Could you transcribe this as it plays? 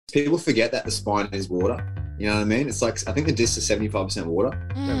people forget that the spine is water. You know what I mean? It's like, I think the disc is 75% water.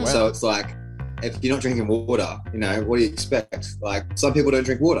 Wow. So it's like, if you're not drinking water, you know, what do you expect? Like, some people don't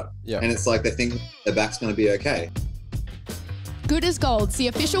drink water. Yeah. And it's like they think their back's going to be okay. Good as Gold's the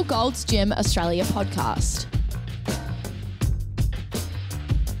official Gold's Gym Australia podcast.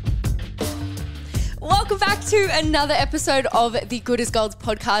 Welcome back to another episode of the Good as Gold's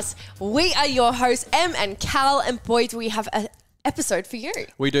podcast. We are your hosts, Em and Cal, and boy, do we have an episode for you.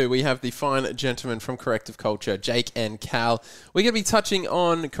 We do. We have the fine gentlemen from Corrective Culture, Jake and Cal. We're going to be touching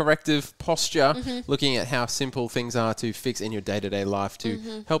on corrective posture, looking at how simple things are to fix in your day-to-day life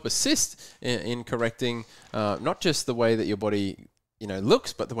to help assist in correcting not just the way that your body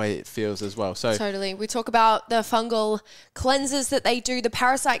looks, but the way it feels as well. So Totally. We talk about the fungal cleanses that they do, the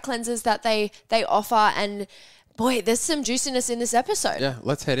parasite cleanses that they offer, and boy, there's some juiciness in this episode. yeah,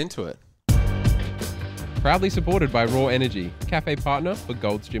 let's head into it. Proudly supported by Raw Energy, cafe partner for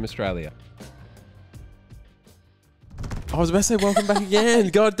Gold's Gym Australia. I was about to say welcome back again.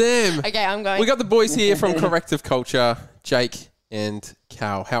 God damn. Okay, I'm going. We got the boys here from Corrective Culture, Jake and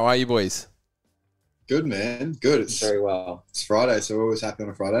Cal. How are you boys? Good, man. Good. It's Very well. It's Friday, so we're always happy on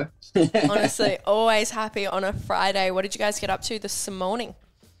a Friday. Honestly, always happy on a Friday. What did you guys get up to this morning?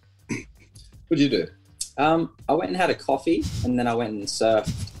 What did you do? I went and had a coffee, and then I went and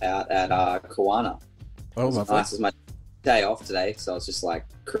surfed out at Kawana. Oh, It was lovely. nice. It was my day off today, so I was just like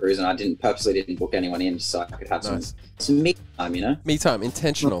cruising. I purposely didn't book anyone in just so I could have Nice. some me time, you know? Me time,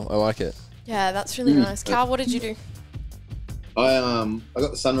 intentional. I like it. Yeah, that's really nice. Cal, what did you do? I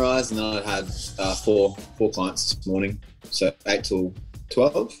got the sunrise, and then I had four clients this morning, so 8 till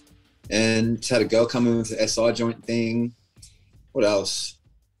 12, and just had a girl come in with the SI joint thing. What else?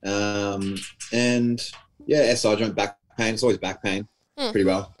 And yeah, SI joint back pain. It's always back pain, pretty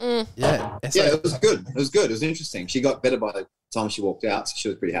well. Yeah. Yeah, it was good. It was good. It was interesting. She got better by the time she walked out, so she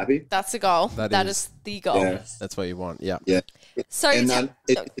was pretty happy. That's the goal. That is the goal. Yeah. That's what you want. Yeah. Yeah. So, And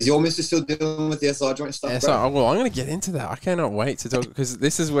is your missus still dealing with the SI joint stuff? Yeah, bro? so, well, I'm going to get into that. I cannot wait to talk because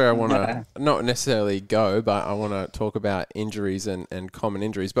this is where I want to not necessarily go, but I want to talk about injuries and common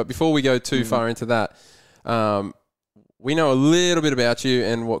injuries. But before we go too far into that, we know a little bit about you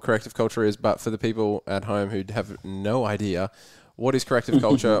and what corrective culture is, but for the people at home who have no idea, what is corrective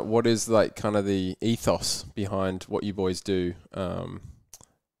culture? What is like kind of the ethos behind what you boys do? And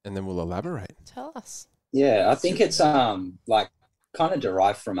then we'll elaborate. tell us. Yeah, I think it's like kind of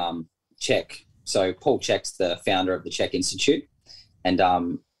derived from CHEK. So Paul CHEK's the founder of the CHEK Institute, and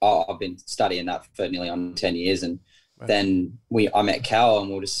I've been studying that for nearly on 10 years. And then I met Cal,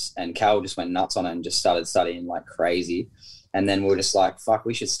 and Cal just went nuts on it and just started studying like crazy. And then we were just like, fuck,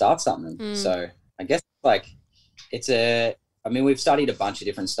 we should start something. So I guess like we've studied a bunch of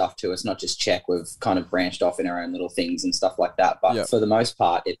different stuff too. It's not just CHEK. We've kind of branched off in our own little things and stuff like that. But for the most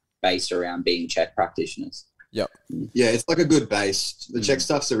part, it's based around being CHEK practitioners. Yeah, it's like a good base. The CHEK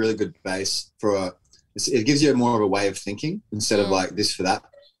stuff's a really good base it gives you more of a way of thinking instead of like this for that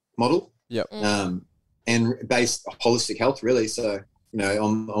model. Yep. And based holistic health really. So,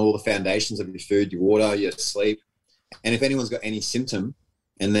 on all the foundations of your food, your water, your sleep. And if anyone's got any symptom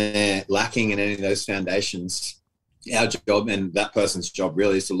and they're lacking in any of those foundations, our job and that person's job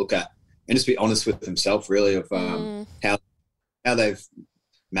really is to look at and just be honest with themselves really of how they've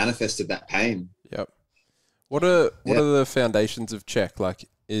manifested that pain. Yep. What are the foundations of CHEK? Like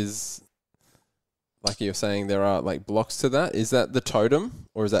you're saying there are like blocks to that. Is that the totem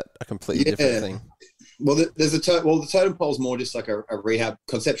or is that a completely different thing? Well, there's the totem pole is more just like a rehab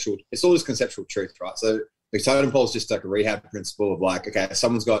conceptual. It's all just conceptual truth, right? So the totem pole is just like a rehab principle of like, okay, if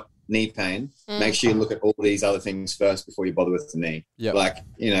someone's got knee pain, make sure you look at all these other things first before you bother with the knee. Yep. Like,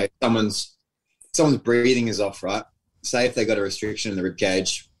 someone's breathing is off, right? Say if they got a restriction in the rib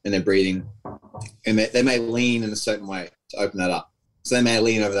cage and they're breathing, and they may lean in a certain way to open that up. So they may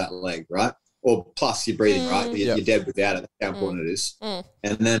lean over that leg, right? Or plus you're breathing, right? You're dead without it. That's how important it is.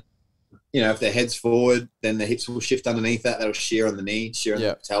 And then, if their head's forward, then the hips will shift underneath that. That'll shear on the knee, shear on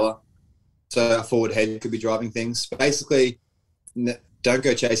the patella. So a forward head could be driving things. But basically, don't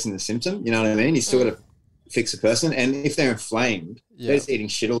go chasing the symptom. You know what I mean? You still got to fix a person. And if they're inflamed, they're just eating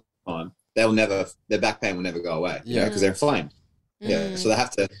shit all the time. Their back pain will never go away, because they're inflamed. Yeah. So they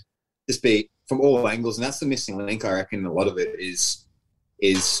have to just be from all angles. And that's the missing link, I reckon. A lot of it is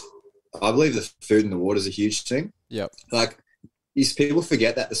I believe the food and the water is a huge thing. Yep. Like, these people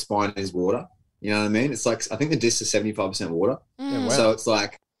forget that the spine is water. You know what I mean? It's like, I think the disc is 75% water. Yeah, wow. So it's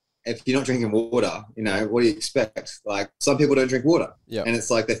like, if you're not drinking water, what do you expect? Like, some people don't drink water. Yep. And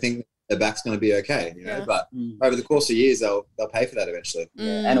it's like they think their back's going to be okay, but over the course of years, they'll pay for that eventually.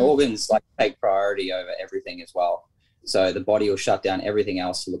 And organs like take priority over everything as well. So the body will shut down everything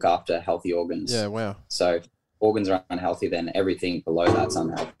else to look after healthy organs. Yeah, wow. So organs are unhealthy, then everything below that's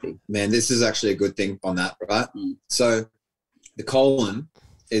unhealthy. Man, this is actually a good thing on that, right? So the colon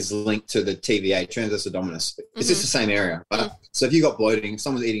is linked to the TVA, transverse abdominis. It's just the same area, right? So if you got bloating, if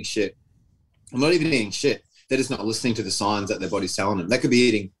someone's eating shit, I'm not even eating shit, they're just not listening to the signs that their body's telling them. They could be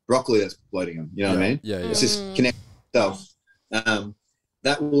eating broccoli that's bloating them. You know what I mean? Yeah. It's just connecting itself.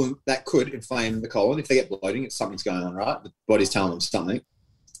 That could inflame the colon. If they get bloating, it's something's going on, right? The body's telling them something.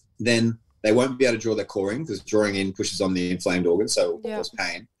 Then they won't be able to draw their core in, because drawing in pushes on the inflamed organs, so it will cause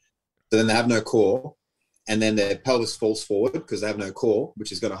pain. So then they have no core, and then their pelvis falls forward because they have no core,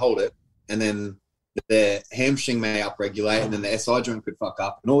 which is going to hold it. And then their hamstring may upregulate, and then the SI joint could fuck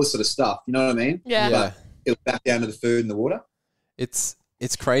up, and all this sort of stuff. You know what I mean? Yeah. But it'll back down to the food and the water. It's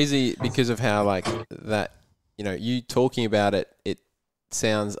crazy because of how like that, you know, you talking about it, it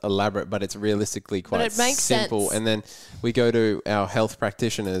sounds elaborate, but it's realistically quite it makes simple. sense. And then we go to our health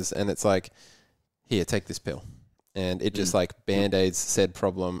practitioners and it's like, here, take this pill. And it just like band-aids said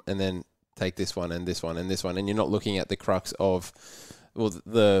problem, and then take this one and this one and this one. And you're not looking at the crux of, well,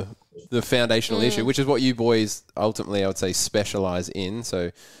 the foundational issue, which is what you boys ultimately, I would say, specialize in.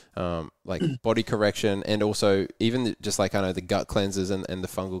 So like body correction, and also even just like, I know the gut cleanses and the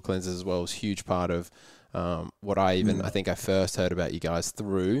fungal cleanses as well is a huge part of what I think I first heard about you guys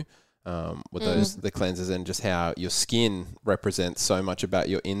through with the cleanses, and just how your skin represents so much about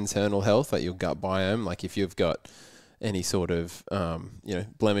your internal health, like your gut biome. Like if you've got any sort of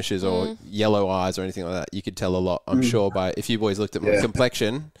blemishes or yellow eyes or anything like that, you could tell a lot, I'm sure, by if you boys looked at my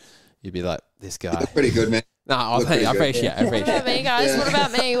complexion, you'd be like, this guy. Pretty good, man. No, I appreciate it. What about me, guys? What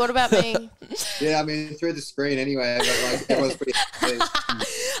about me? What about me? Yeah, I mean, through the screen anyway, but like everyone's pretty.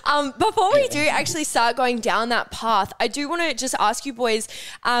 Before we do actually start going down that path, I do want to just ask you boys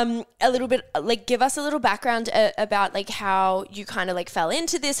a little bit, like give us a little background about like how you kind of like fell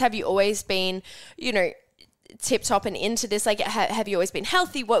into this. Have you always been, tip top and into this? Like, have you always been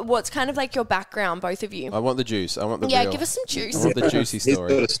healthy? What's kind of like your background, both of you? I want the juice. I want the real. real. Give us some juice. I want the juicy story.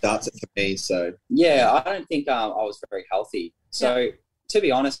 This sort of starts it for me. So yeah, I don't think I was very healthy. So to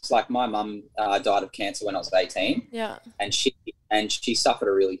be honest, like my mum died of cancer when I was 18. Yeah, and she suffered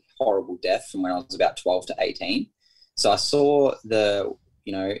a really horrible death from when I was about 12 to 18. So I saw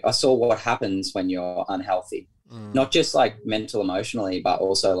what happens when you're unhealthy, not just like mental, emotionally, but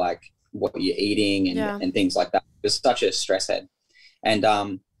also like what you're eating and things like that. It was such a stress head. And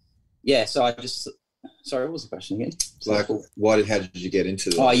so I just, sorry, what was the question again? like, how did you get into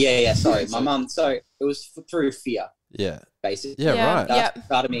this? Oh yeah, sorry. My mum, so it was through fear. Yeah. Basically. Yeah, right. That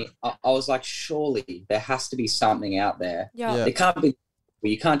part of me, I was like, surely there has to be something out there. Yeah. It can't be,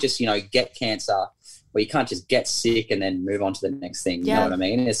 well, you can't just, get cancer, or you can't just get sick and then move on to the next thing. You know what I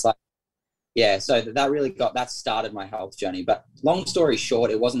mean? It's like, yeah, so that started my health journey. But long story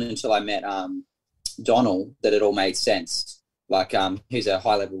short, it wasn't until I met Donald that it all made sense. Like, who's a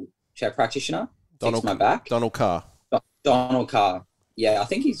high-level CHEK practitioner. Donald, my back. Donald Carr. Donald Carr. Yeah, I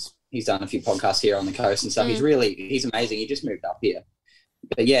think he's done a few podcasts here on the coast and stuff. He's amazing. He just moved up here.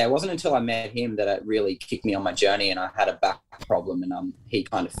 But yeah, it wasn't until I met him that it really kicked me on my journey, and I had a back problem, and he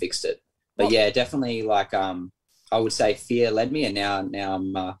kind of fixed it. But yeah, definitely like I would say fear led me, and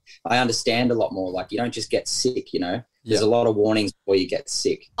now I understand a lot more. Like, you don't just get sick, There's a lot of warnings before you get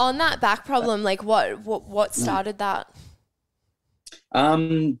sick. On that back problem, like what started that?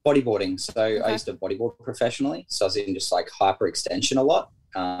 Bodyboarding. So I used to bodyboard professionally. So I was in just like hyperextension a lot.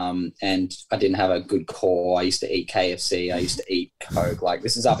 And I didn't have a good core. I used to eat KFC. I used to eat Coke. Like,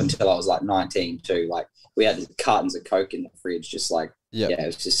 this is up until I was like 19 too. Like, we had cartons of Coke in the fridge, just like, it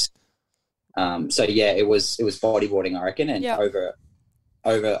was just, it was bodyboarding, I reckon. And over,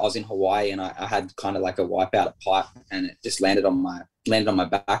 I was in Hawaii, and I had kind of like a wipeout pipe, and it just landed on my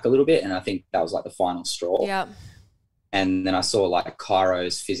back a little bit. And I think that was like the final straw. Yeah. And then I saw like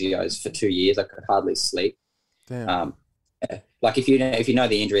chiros, physios for 2 years. I could hardly sleep. Damn. Like if you know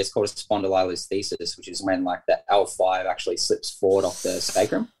the injury, it's called a spondylolisthesis, which is when like the L5 actually slips forward off the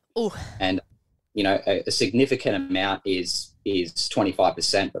sacrum. Ooh. And a significant amount is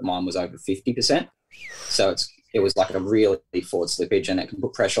 25%, but mine was over 50%. So it was like a really forward slippage, and it can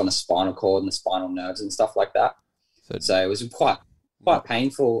put pressure on the spinal cord and the spinal nerves and stuff like that. So it was quite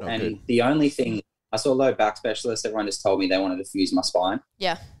painful. And the only thing, I saw a low back specialist. Everyone just told me they wanted to fuse my spine.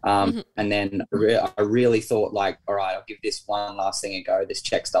 Yeah. And then I really thought like, all right, I'll give this one last thing a go, this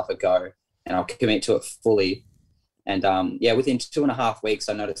CHEK stuff a go, and I'll commit to it fully. And within 2.5 weeks,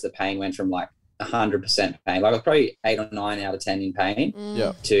 I noticed the pain went from like 100% pain, like I was probably 8 or 9 out of 10 in pain,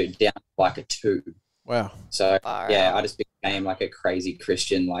 to down to like a 2. Wow. So I just became like a crazy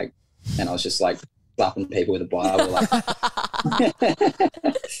Christian, like, and I was just like slapping people with a Bible. Like,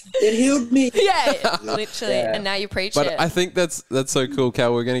 it healed me. Yeah, literally. Yeah. And now you preach But it. I think that's so cool,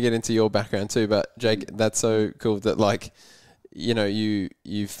 Cal. We're going to get into your background too, but Jake, that's so cool that like, you know, you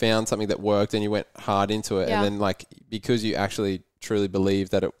found something that worked and you went hard into it, Yeah. and then like because you actually truly believe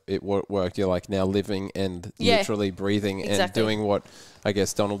that it worked, you're like now living and Yeah. literally breathing and Exactly. doing what I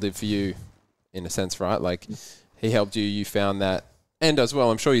guess Donald did for you, in a sense, right? Like he helped you, you found that, and as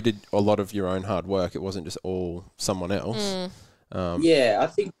well, I'm sure you did a lot of your own hard work. It wasn't just all someone else. Yeah, I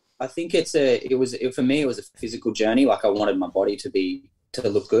think for me it was a physical journey. Like I wanted my body to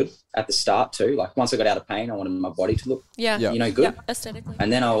look good at the start too. Like once I got out of pain, I wanted my body to look, yeah. Yeah. you know, good. Yeah, aesthetically.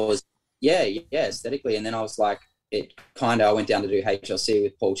 And then I was, aesthetically. And then I was like, I went down to do HLC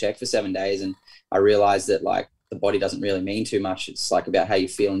with Paul CHEK for 7 days, and I realized that like the body doesn't really mean too much. It's like about how you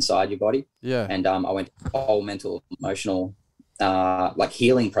feel inside your body. Yeah. And I went through a whole mental, emotional, like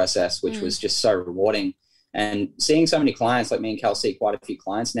healing process, which was just so rewarding. And seeing so many clients, like me and Cal see quite a few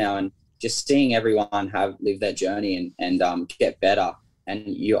clients now, and just seeing everyone live their journey and get better. And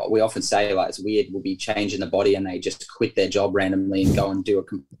we often say like, it's weird, we'll be changing the body and they just quit their job randomly and go and do a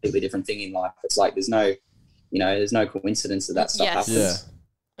completely different thing in life. It's like, there's no coincidence that stuff Yes. happens.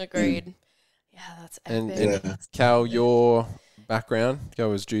 Yeah. Agreed. Yeah, that's epic. And Cal, your background,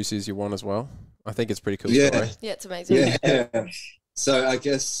 go as juicy as you want as well. I think it's a pretty cool Yeah. story. Yeah, it's amazing. Yeah. So I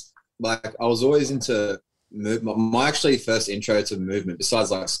guess like I was always into movement. My actually first intro to movement,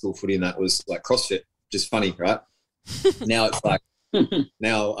 besides like school footy and that, was like CrossFit, which is funny, right? Now it's like,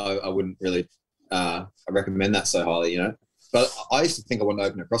 now I wouldn't really I recommend that so highly, you know. But I used to think I wanted to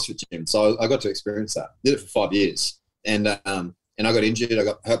open a CrossFit gym, so I got to experience that. Did it for 5 years, and I got injured. I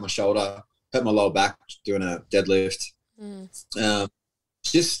got hurt my shoulder, hurt my lower back doing a deadlift.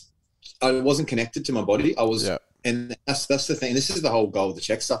 Just I wasn't connected to my body. I was, and that's the thing. This is the whole goal of the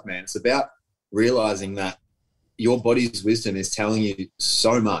CHEK stuff, man. It's about realizing that your body's wisdom is telling you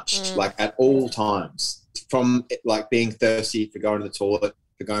so much, like at all times. From like being thirsty, for going to the toilet,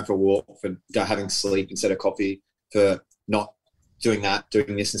 for going for a walk, for having sleep instead of coffee, for not doing that,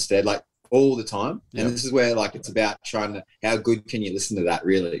 doing this instead, like all the time. And this is where like it's about how good can you listen to that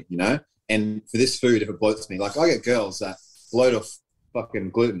really, you know? And for this food, if it bloats me, like I get girls that bloat off fucking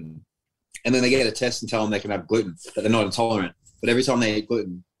gluten, and then they get a test and tell them they can have gluten, but they're not intolerant. But every time they eat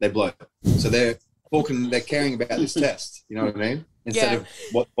gluten, they bloat. So they're caring about this test, you know what I mean? Instead of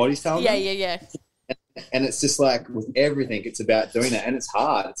what the body's telling them. Yeah. And it's just like with everything, it's about doing that. And it's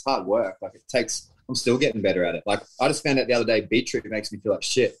hard. It's hard work. Like I'm still getting better at it. Like I just found out the other day, beetroot makes me feel like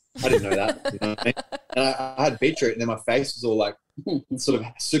shit. I didn't know that. You know what I mean? And I had beetroot and then my face was all like sort of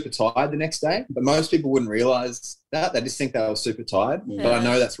super tired the next day. But most people wouldn't realize that. They just think they were super tired. Yeah. But I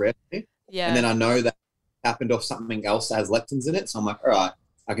know that's rare. Yeah. And then I know that happened off something else that has leptins in it. So I'm like, all right,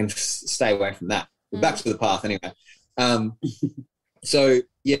 I can stay away from that. But back to the path anyway. So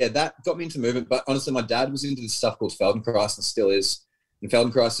yeah, that got me into movement. But honestly, my dad was into this stuff called Feldenkrais and still is. And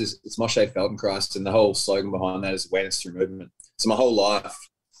Feldenkrais it's Moshe Feldenkrais, and the whole slogan behind that is awareness through movement. So my whole life,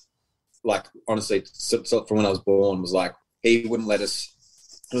 like honestly, so from when I was born, was like he wouldn't let us.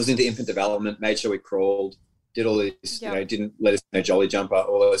 I was into infant development, made sure we crawled, did all this, you know, didn't let us jolly jumper,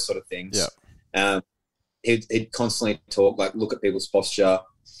 all those sort of things. Yeah. He'd constantly talk like, look at people's posture.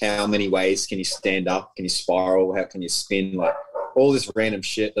 How many ways can you stand up? Can you spiral? How can you spin? Like all this random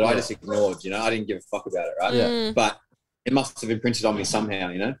shit that I just ignored. You know, I didn't give a fuck about it, right? Yeah. But it must have imprinted on me somehow,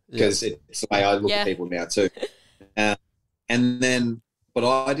 you know, because it's the way I look at people now too. And then, but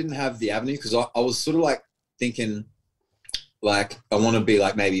I didn't have the avenue because I was sort of like thinking like I want to be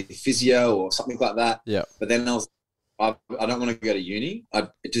like maybe physio or something like that. Yeah. But then I don't want to go to uni.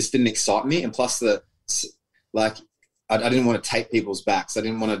 It just didn't excite me. And plus I didn't want to take people's backs. I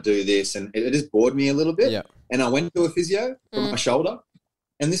didn't want to do this. And it just bored me a little bit. Yeah. And I went to a physio for my shoulder.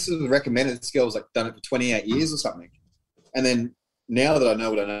 And this was recommended. This girl was like done it for 28 years or something. And then now that I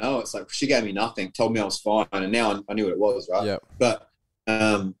know what I know, it's like she gave me nothing, told me I was fine. And now I knew what it was, right? Yeah. But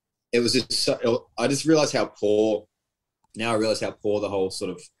it was just I just realized how poor, now I realize how poor the whole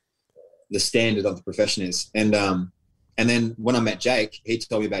sort of the standard of the profession is. And then when I met Jake, he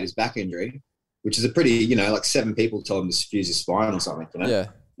told me about his back injury, which is a pretty, you know, like 7 people told him to fuse his spine or something, you know?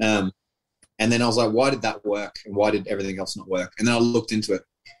 Yeah. And then I was like, why did that work? And why did everything else not work? And then I looked into it.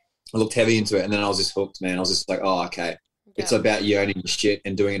 I looked heavy into it. And then I was just hooked, man. I was just like, oh, okay. Yeah. It's about you owning your shit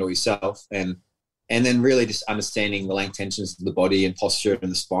and doing it all yourself. And then really just understanding the lang tensions of the body and posture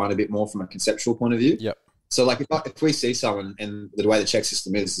and the spine a bit more from a conceptual point of view. Yep. So like if we see someone and the way the CHEK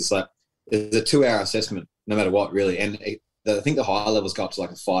system is, it's like it's a 2-hour assessment no matter what, really. And I think the higher levels go up to like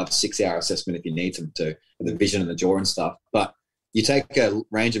a 5-6 hour assessment if you need them to, for the vision and the jaw and stuff. But you take a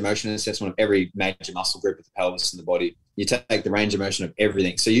range of motion assessment of every major muscle group of the pelvis and the body. You take the range of motion of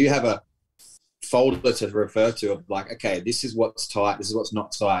everything. So you have a folder to refer to of like, okay, this is what's tight, this is what's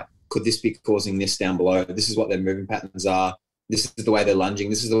not tight. Could this be causing this down below? This is what their moving patterns are. This is the way they're lunging.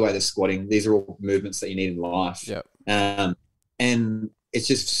 This is the way they're squatting. These are all movements that you need in life. Yep. And it's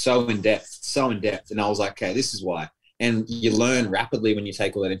just so in depth. And I was like, okay, this is why. And you learn rapidly when you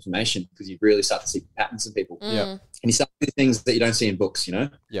take all that information because you really start to see patterns in people. Yep. And you start to see things that you don't see in books, you know?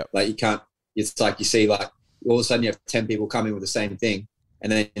 Yep. Like you can't, it's like you see like all of a sudden you have 10 people coming with the same thing.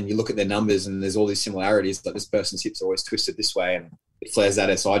 And then you look at their numbers and there's all these similarities. Like this person's hips are always twisted this way and it flares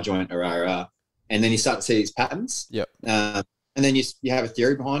that SI joint, and then you start to see these patterns. Yep. And then you have a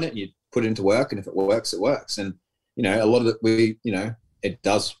theory behind it and you put it into work. And if it works, it works. And, you know, a lot of it, it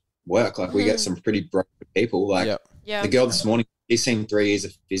does work. Like we get some pretty broken people. Like the girl this morning, she's seen 3 years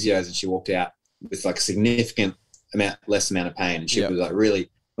of physios and she walked out with like a significant less amount of pain. And she was like really,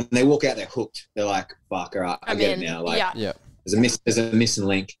 when they walk out, they're hooked. They're like, fuck, all right, I get it now. Like, there's a missing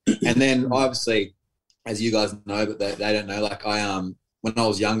link. And then obviously, as you guys know, but they don't know, like when I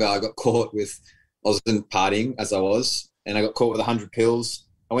was younger, I got caught with, I was partying as I was, and I got caught with 100 pills.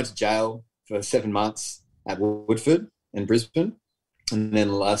 I went to jail for 7 months at Woodford in Brisbane. And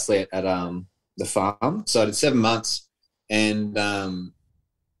then lastly at the farm. So I did 7 months. And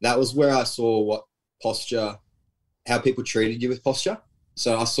that was where I saw what posture, how people treated you with posture.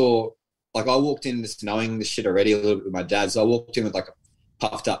 So I saw, like I walked in just knowing this shit already a little bit with my dad. So I walked in with like a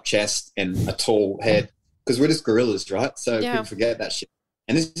puffed up chest and a tall head because we're just gorillas, right? So people forget that shit.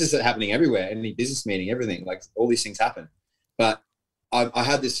 And this is happening everywhere, any business meeting, everything. Like all these things happen. But I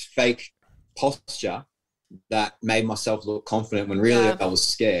had this fake posture that made myself look confident when really I was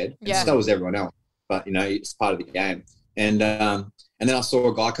scared. And so was everyone else. But, you know, it's part of the game. And then I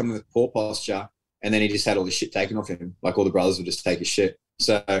saw a guy come in with poor posture and then he just had all the shit taken off him. Like all the brothers would just take his shit.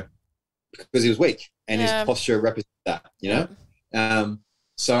 So because he was weak and his posture represents that, you know?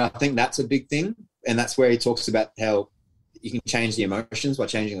 So I think that's a big thing. And that's where he talks about how you can change the emotions by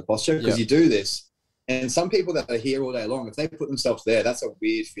changing the posture because you do this. And some people that are here all day long, if they put themselves there, that's a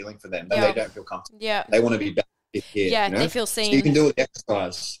weird feeling for them. They don't feel comfortable. Yeah. They want to be back here. Yeah, you know? They feel seen. So you can do all the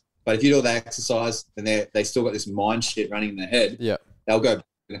exercise. But if you do all the exercise and they still got this mind shit running in their head, they'll go back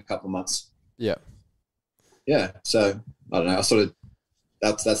in a couple of months. Yeah. Yeah. So I don't know. I sort of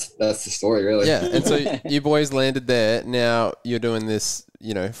that's the story really. Yeah. And so you boys landed there. Now you're doing this,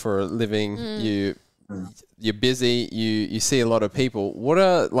 you know, for a living. You're busy. You see a lot of people. What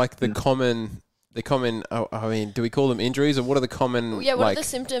are like the common? I mean, do we call them injuries, or what are the common? What are the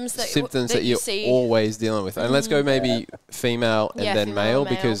symptoms that you're see? Always dealing with? And let's go maybe female and then male,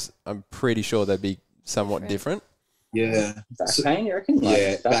 because I'm pretty sure they'd be somewhat different. Yeah, back pain, you reckon?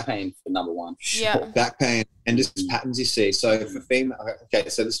 Back pain for number one. Yeah, back pain and just patterns you see. So for female, okay,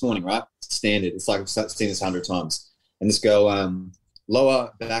 so this morning, right, standard. It's like I've seen this 100 times, and this girl,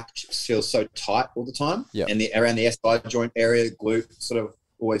 lower back feels so tight all the time, and around the SI joint area, glute sort of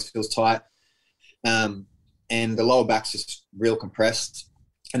always feels tight. And the lower back's just real compressed,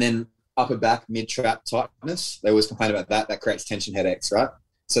 and then upper back mid-trap tightness. They always complain about that. That creates tension headaches, right?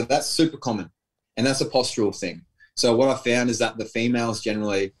 So that's super common, and that's a postural thing. So what I found is that the females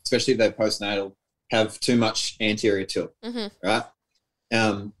generally, especially if they're postnatal, have too much anterior tilt, right?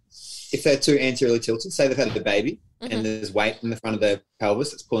 If they're too anteriorly tilted, say they've had a baby and there's weight in the front of their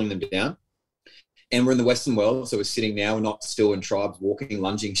pelvis that's pulling them down, and we're in the Western world, so we're sitting now, we're not still in tribes, walking,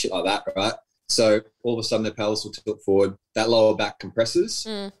 lunging, shit like that, right? So all of a sudden the pelvis will tilt forward, that lower back compresses,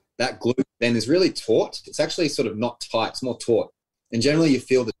 that glute then is really taut. It's actually sort of not tight, it's more taut. And generally you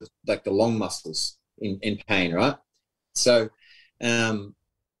feel the long muscles in pain, right? So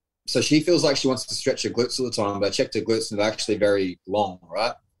so she feels like she wants to stretch her glutes all the time, but I checked her glutes and they're actually very long,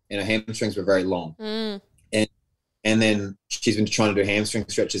 right? And her hamstrings were very long. And then she's been trying to do hamstring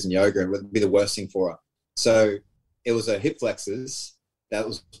stretches in yoga, and it would be the worst thing for her. So it was her hip flexors that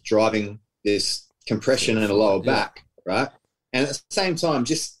was driving this compression in the lower back, right? And at the same time,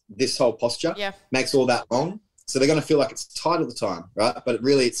 just this whole posture makes all that long. So they're going to feel like it's tight all the time, right? But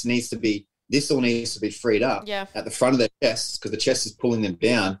really this all needs to be freed up at the front of their chests, because the chest is pulling them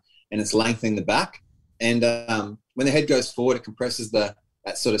down and it's lengthening the back. And when the head goes forward, it compresses that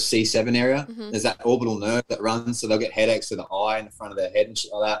sort of C7 area. There's that orbital nerve that runs, so they'll get headaches to the eye in the front of their head and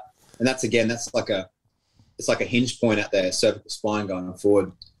shit like that. And that's like a hinge point at their cervical spine going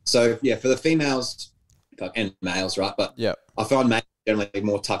forward. So yeah, for the females and males, right? But I find males generally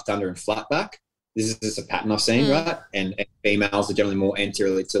more tucked under and flat back. This is just a pattern I've seen, right? And females are generally more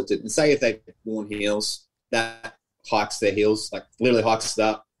anteriorly tilted. And say if they've worn heels, that hikes their heels, like literally hikes it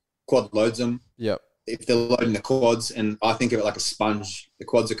up, quad loads them. if they're loading the quads, and I think of it like a sponge, the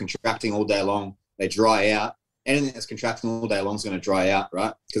quads are contracting all day long. They dry out. Anything that's contracting all day long is going to dry out,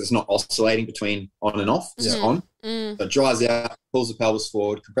 right? Because it's not oscillating between on and off. It's on. So it dries out, pulls the pelvis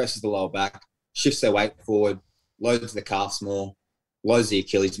forward, compresses the lower back, shifts their weight forward, loads the calves more, loads the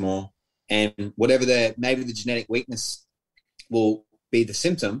Achilles more. And whatever maybe the genetic weakness will be the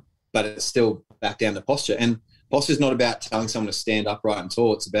symptom, but it's still back down to posture. And posture is not about telling someone to stand upright and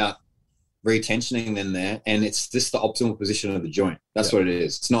tall. It's about retensioning them there. And it's just the optimal position of the joint. That's what it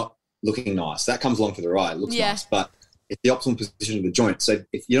is. It's not looking nice. That comes along for the ride. It looks nice, but it's the optimal position of the joint. So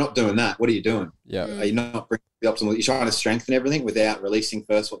if you're not doing that, what are you doing? Yeah. Are you not bringing the optimal? You're trying to strengthen everything without releasing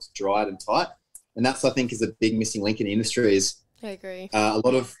first what's dried and tight. And that's, I think, is a big missing link in the industry is I agree. A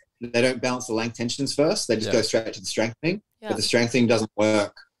lot of, they don't balance the lang tensions first. They just go straight to the strengthening. But the strengthening doesn't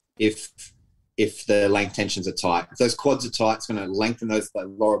work if the lang tensions are tight. If those quads are tight, it's going to lengthen those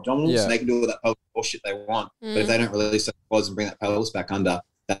lower abdominals and they can do all that pelvic bullshit they want. But if they don't release those quads and bring that pelvis back under,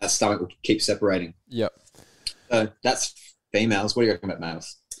 that stomach will keep separating. Yep. So that's females. What do you reckon about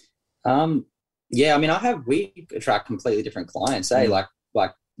males? Yeah, I mean, we attract completely different clients. Like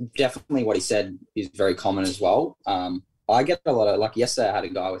definitely what he said is very common as well. I get a lot of, like yesterday I had a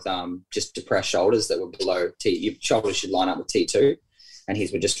guy with just depressed shoulders that were below your shoulders should line up with T2, and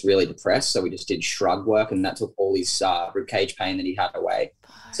his were just really depressed. So we just did shrug work, and that took all his ribcage pain that he had away.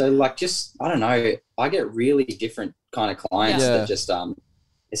 So like, just, I don't know, I get really different kind of clients that just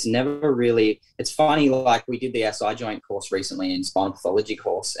it's never really, it's funny, like we did the SI joint course recently in spinal pathology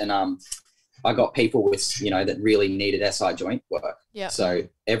course, and I got people with, that really needed SI joint work. Yeah. So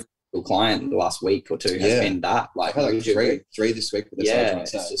every client the last week or two has been that. Like, I've had three this week with SI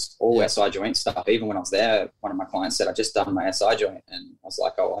joint. It's just all SI joint stuff. Even when I was there, one of my clients said, I just done my SI joint, and I was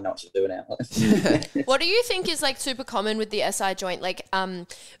like, oh, I know what to do now. What do you think is like super common with the SI joint? Like,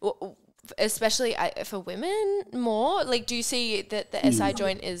 especially for women more? Like, do you see that the SI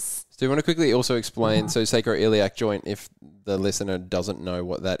joint is... Do you want to quickly also explain, so sacroiliac joint, if the listener doesn't know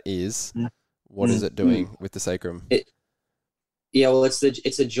what that is, what is it doing with the sacrum? Well, it's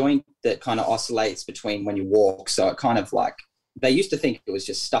a joint that kind of oscillates between when you walk. So it kind of like, they used to think it was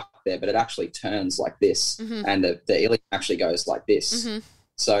just stuck there, but it actually turns like this, and the ilium actually goes like this.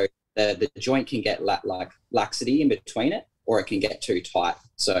 So the joint can get like laxity in between it, or it can get too tight.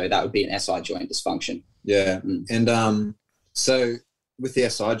 So that would be an SI joint dysfunction. Yeah. And so with the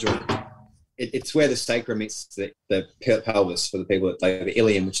SI joint, it's where the sacrum meets the pelvis for the people that like the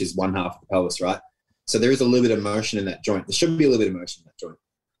ilium, which is one half of the pelvis, right? So there is a little bit of motion in that joint. There should be a little bit of motion in that joint.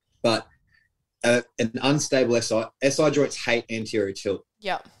 But an unstable SI joints hate anterior tilt.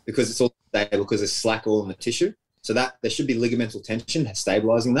 Yeah. Because it's all stable, because there's slack all in the tissue. So that there should be ligamental tension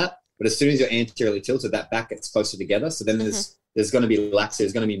stabilizing that. But as soon as you're anteriorly tilted, that back gets closer together. So then there's going to be laxity,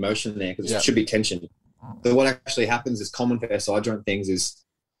 there's going to be motion there, because there should be tension. So what actually happens is common for SI joint things is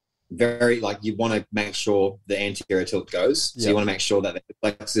very, like, you want to make sure the anterior tilt goes. So you want to make sure that the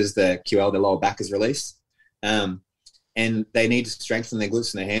flexors, the QL, the lower back is released. And they need to strengthen their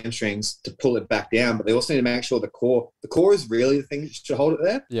glutes and their hamstrings to pull it back down. But they also need to make sure the core is really the thing that should hold it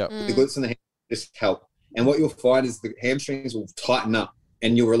there. Yeah. The glutes and the hamstrings just help. And what you'll find is the hamstrings will tighten up,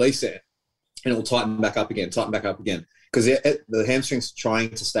 and you'll release it, and it will tighten back up again. Because the hamstring's trying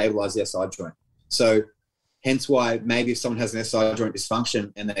to stabilize the SI joint. So hence why maybe if someone has an SI joint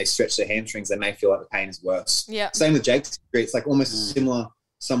dysfunction and they stretch their hamstrings, they may feel like the pain is worse. Yeah. Same with Jake's injury. It's like almost a similar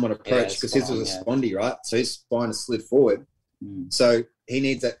somewhat approach, because his was a spondy, right? So his spine is slid forward. So he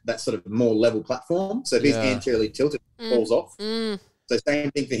needs that sort of more level platform. So if he's anteriorly tilted, it falls off. So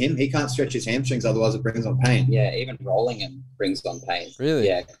same thing for him. He can't stretch his hamstrings, otherwise it brings on pain. Yeah, even rolling him brings on pain. Really?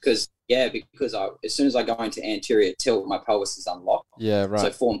 Yeah, because as soon as I go into anterior tilt, my pelvis is unlocked. Yeah, right.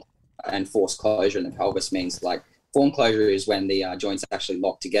 So form and forced closure in the pelvis means, like, form closure is when the joints actually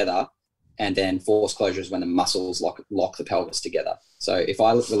lock together, and then forced closure is when the muscles lock the pelvis together. So if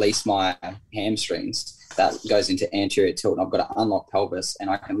I release my hamstrings, that goes into anterior tilt, and I've got an unlocked pelvis, and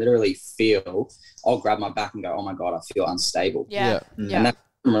I can literally feel, I'll grab my back and go, oh my God, I feel unstable. Yeah. And that's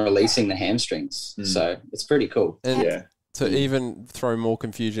from releasing the hamstrings. So it's pretty cool. And to even throw more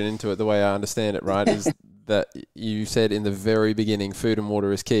confusion into it, the way I understand it, right, is that you said in the very beginning, food and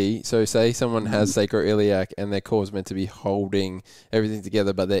water is key. So say someone has sacroiliac and their core is meant to be holding everything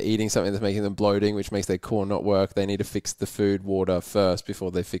together, but they're eating something that's making them bloating, which makes their core not work. They need to fix the food, water first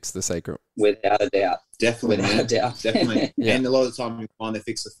before they fix the sacrum. Without a doubt. Definitely. And a lot of the time you find they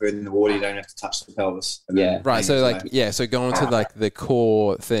fix the food and the water, you don't have to touch the pelvis. Right. So so going to like the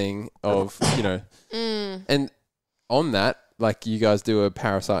core thing of, and on that, like you guys do a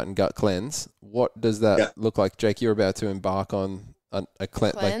parasite and gut cleanse. What does that look like? Jake, you're about to embark on a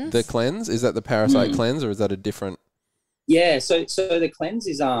cleanse? Like Cleanse? the cleanse, is that the parasite cleanse, or is that a different? Yeah, so the cleanse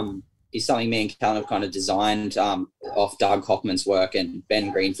is something me and Callan have kind of designed off Doug Hockman's work and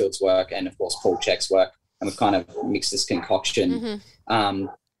Ben Greenfield's work, and of course Paul CHEK's work, and we've kind of mixed this concoction.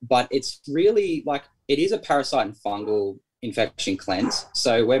 But it's really like, it is a parasite and fungal infection cleanse.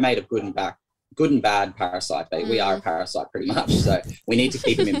 So we're made of good and bad parasite. We are a parasite pretty much. So we need to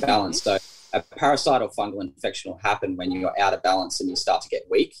keep them in balance. So a parasite or fungal infection will happen when you're out of balance and you start to get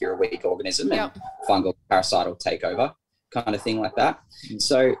weak. You're a weak organism, and fungal parasite will take over, kind of thing like that.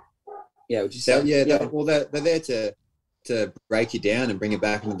 So yeah, would you say? Well, they're there to break you down and bring it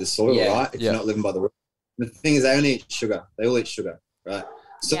back into the soil, right? If you're not living by the rule. The thing is, they only eat sugar. They all eat sugar, right?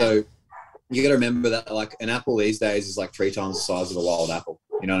 So you got to remember that, like, an apple these days is like 3 times the size of a wild apple.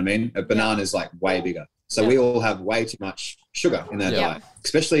 You know what I mean? A banana is like way bigger. So we all have way too much sugar in our diet,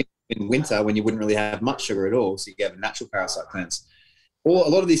 especially in winter when you wouldn't really have much sugar at all. So you have a natural parasite cleanse. Or a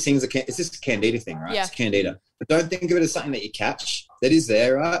lot of these things it's just a candida thing, right? It's candida. But don't think of it as something that you catch. That is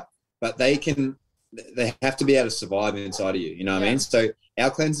there, right? But they have to be able to survive inside of you. You know what I mean? So our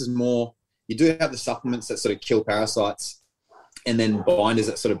cleanse is more, you do have the supplements that sort of kill parasites, and then binders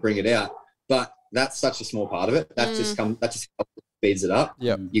that sort of bring it out. But that's such a small part of it. That just speeds it up.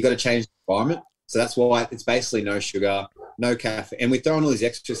 You got to change the environment. So that's why it's basically no sugar, no caffeine. And we throw in all these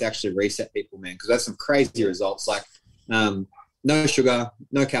extras to actually reset people, man, because that's some crazy results. Like no sugar,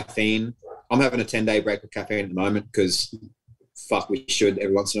 no caffeine. I'm having a 10-day break with caffeine at the moment because we should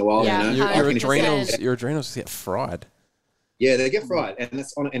every once in a while. Yeah, you know? Your adrenals get fried. Yeah, they get fried, and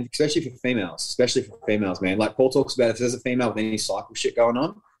that's and especially for females, man. Like Paul talks about, if there's a female with any cycle shit going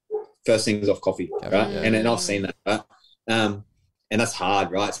on, first thing is off coffee, right? And I've seen that, right? And that's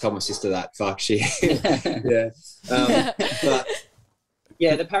hard, right? Tell my sister that. Fuck, she, but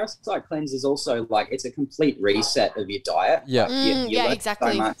yeah, the parasite cleanse is also like, it's a complete reset of your diet. You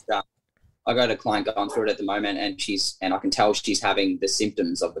exactly. So much, I got a client going through it at the moment, and I can tell she's having the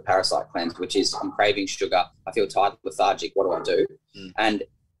symptoms of the parasite cleanse, which is, I'm craving sugar, I feel tired, lethargic, what do I do? And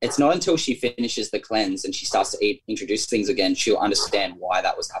it's not until she finishes the cleanse and she starts to introduce things again, she'll understand why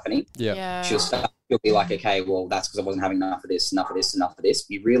that was happening. She'll be like, okay, well, that's because I wasn't having enough of this, enough of this, enough of this.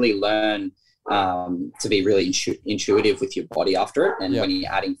 You really learn to be really intuitive with your body after it, and when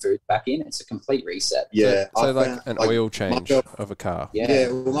you're adding food back in, it's a complete reset. So like an oil change of a car.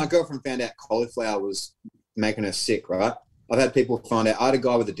 Well, my girlfriend found out cauliflower was making her sick, right? I've had people find out. I had a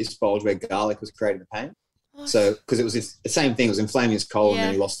guy with a disc bulge where garlic was creating the pain. So because it was the same thing, it was inflaming his colon, and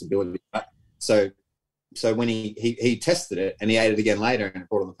then he lost ability, right? So when he tested it and he ate it again later, and it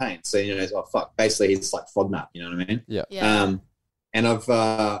brought on the pain. So oh fuck, basically he's like FODMAP, you know what I mean? And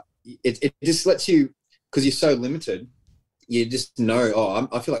I've it just lets you, because you're so limited, you just know,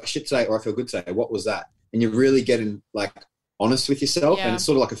 I feel like shit today, or I feel good today. What was that? And you're really getting like honest with yourself, and it's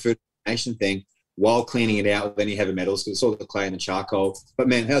sort of like a food information thing while cleaning it out with any heavy metals, because it's all the clay and the charcoal. But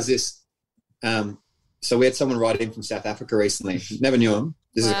man, how's this? So we had someone write in from South Africa recently. Never knew him.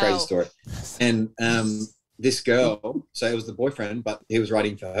 This is a crazy story. And this girl, so it was the boyfriend, but he was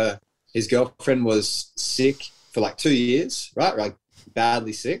writing for her. His girlfriend was sick for like 2 years, right? Like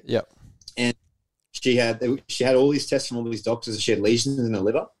badly sick. And she had all these tests from all these doctors. She had lesions in her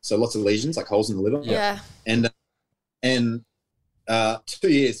liver, so lots of lesions, like holes in the liver. And 2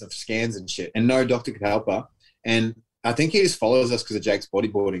 years of scans and shit, and no doctor could help her. And I think he just follows us because of Jake's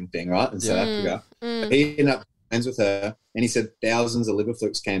bodyboarding thing, right, in South Africa. He ended up friends with her, and he said thousands of liver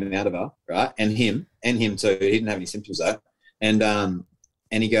flukes came out of her, right, and him too. He didn't have any symptoms though, and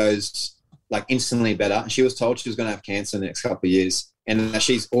he goes like instantly better. She was told she was going to have cancer in the next couple of years, and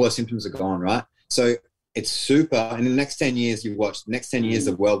all her symptoms are gone, right? So it's super. And in the next 10 years, you watch, the next 10 years,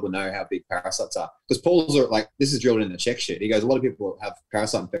 the world will know how big parasites are. Because Paul's like, this is drilled in the CHEK shit. He goes, a lot of people have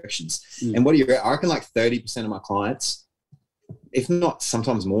parasite infections. And what do you, I reckon like 30% of my clients, if not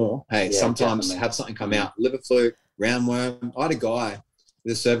sometimes more, sometimes definitely have something come out. Liver fluke, roundworm. I had a guy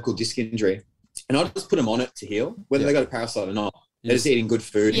with a cervical disc injury, and I just put him on it to heal, whether they got a parasite or not. They're just eating good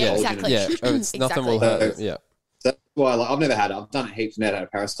food. Exactly. Nothing will hurt. That's why I've never had it. I've done it heaps, never had a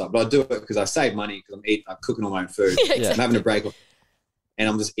parasite, but I do it because I save money, because I'm cooking all my own food. I'm having a break, and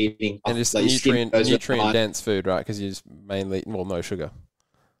I'm just eating. And it's like nutrient dense food, right? Because you just mainly, no sugar.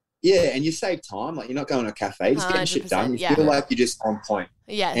 Yeah, and you save time. Like, you're not going to a cafe, just getting shit done. You feel like you're just on point.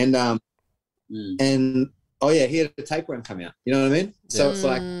 And he had a tapeworm come out. You know what I mean? So it's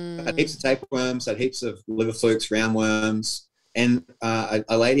like I had heaps of tapeworms, I had heaps of liver flukes, roundworms, and a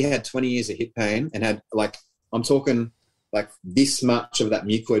lady had 20 years of hip pain and had like, I'm talking like this much of that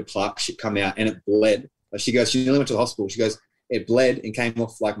mucoid plaque shit come out, and it bled. She goes, she nearly went to the hospital. She goes, it bled and came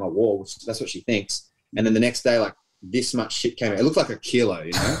off like my wall, which that's what she thinks. And then the next day, like this much shit came out. It looked like a kilo,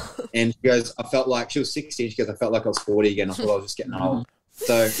 you know? And she goes, I felt like, she was 60, and she goes, I felt like I was 40 again. I thought I was just getting old.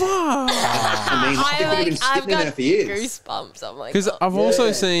 So, I've got there for years. goosebumps. I'm like, Because I've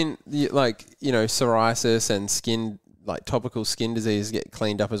also seen, like, you know, psoriasis and skin, like topical skin disease get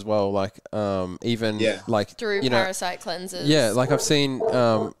cleaned up as well. Like, even like through parasite cleansers. Yeah, like I've seen,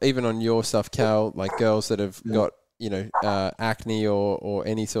 even on your stuff, Cal, like girls that have got, you know, acne or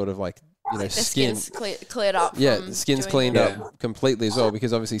any sort of like, you know, like the skin's cleared up. Yeah, the skin's cleaned up completely as well,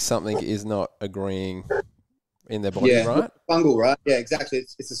 because obviously something is not agreeing in their body, right? Fungal, right? Yeah, exactly.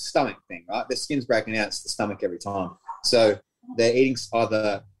 It's a stomach thing, right? Their skin's breaking out. It's the stomach every time. So they're eating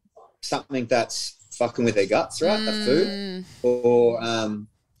either something that's fucking with their guts, right? The food,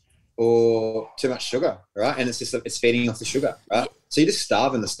 or too much sugar, right? And it's feeding off the sugar, right? So you're just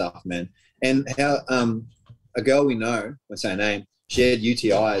starving the stuff, man. And how a girl we know, what's her name? She had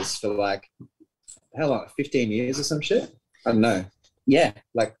UTIs for like 15 years or some shit. I don't know. Yeah,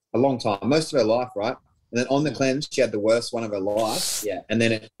 like a long time, most of her life, right? And then on the cleanse, she had the worst one of her life. Yeah. And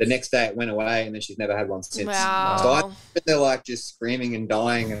then the next day it went away, and then she's never had one since. Wow. So I think they're like just screaming and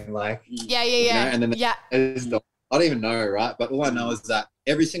dying and like, yeah. You know, and then I don't even know, right? But all I know is that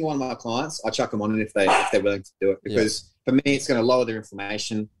every single one of my clients, I chuck them on it if they're willing to do it, because for me, it's going to lower their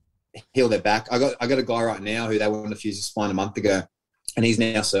inflammation, heal their back. I got a guy right now who they wanted to fuse his spine a month ago, and he's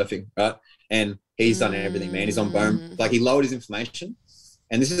now surfing, right? And he's done everything, man. He's on bone. Like, he lowered his inflammation.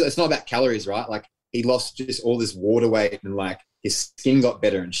 And it's not about calories, right? Like, he lost just all this water weight, and like his skin got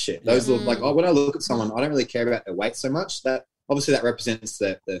better and shit. Those look like, when I look at someone, I don't really care about their weight so much. That obviously that represents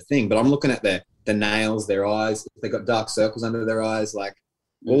the thing, but I'm looking at the nails, their eyes, if they got dark circles under their eyes, like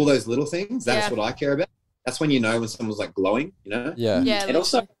all those little things. That's what I care about. That's when you know when someone's like glowing, you know? Yeah. And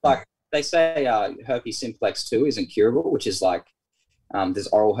also, like they say, herpes simplex 2 isn't curable, which is like, there's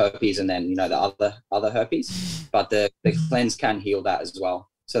oral herpes and then, you know, the other herpes, but the cleanse can heal that as well.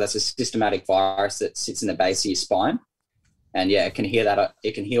 So that's a systematic virus that sits in the base of your spine, and it can heal that.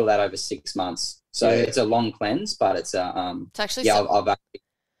 It can heal that over 6 months. So it's a long cleanse, but it's actually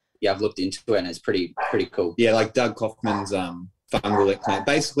I've looked into it, and it's pretty cool. Yeah, like Doug Kaufman's fungal cleanse,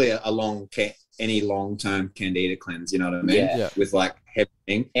 basically any long-term candida cleanse. You know what I mean? Yeah. With like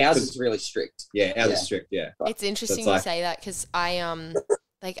everything. Ours is really strict. Yeah, ours is strict. Yeah. It's interesting you say that, because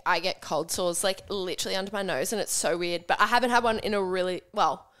like I get cold sores like literally under my nose, and it's so weird. But I haven't had one in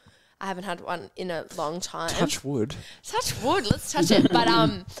I haven't had one in a long time. Touch wood. Let's touch it. But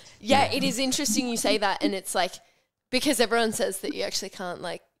it is interesting you say that, and it's like, because everyone says that you actually can't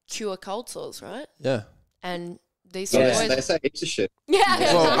like cure cold sores, right? Yeah. And these boys, boys, they say heaps of shit.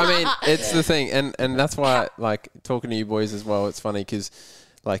 Yeah. Well, I mean, it's the thing, and that's why, like, talking to you boys as well, it's funny because,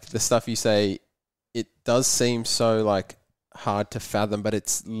 like, the stuff you say, it does seem so like hard to fathom, but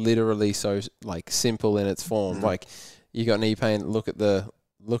it's literally so like simple in its form. Like, you got knee pain, look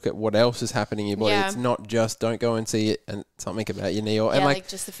at what else is happening in your body. It's not just don't go and see it and something about your knee, and like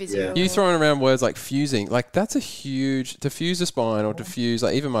just the physio. You throwing around words like fusing, like that's a huge, to fuse a spine or to fuse,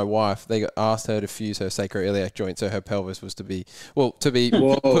 like even my wife, they asked her to fuse her sacroiliac joint, so her pelvis was to be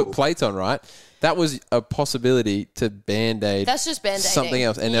put plates on, right? That was a possibility to band-aid. That's just band-aiding something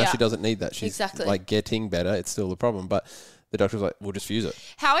else, and now she doesn't need that. She's exactly like getting better. It's still a problem, but the doctor was like, we'll just fuse it.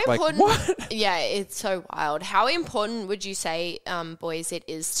 How important? Like, what? Yeah, it's so wild. How important would you say, boys, it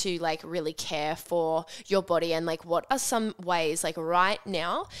is to like really care for your body, and like what are some ways like right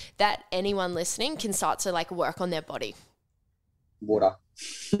now that anyone listening can start to like work on their body? Water.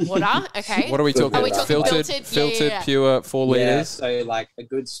 Okay. What are we talking? Are we talking filtered, pure 4 liters? So like a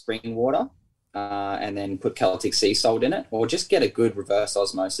good spring water, and then put Celtic sea salt in it, or just get a good reverse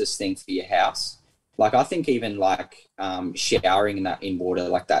osmosis thing for your house. Like, I think even like showering in water,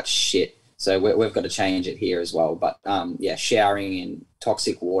 like that's shit. So we've got to change it here as well. But showering in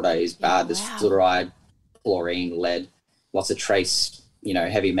toxic water is bad. There's fluoride, chlorine, lead, lots of trace,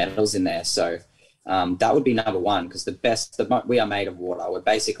 heavy metals in there. So that would be number one, because we are made of water. We're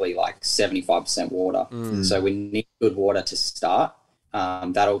basically like 75% water. So we need good water to start.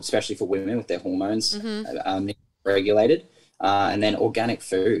 That'll, especially for women with their hormones regulated. And then organic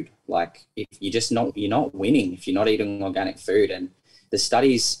food. Like, if you're not winning if you're not eating organic food. And the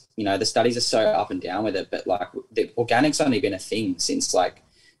studies are so up and down with it, but like the organic's only been a thing since like,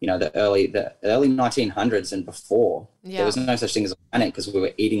 the early 1900s and before. There was no such thing as organic because we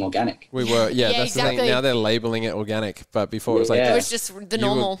were eating organic. We were, that's exactly the thing. Now they're labeling it organic, but before it was like it was just the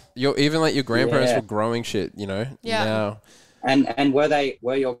normal. Even like your grandparents were growing shit, now. And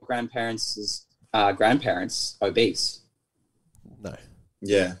were your grandparents' grandparents obese? No.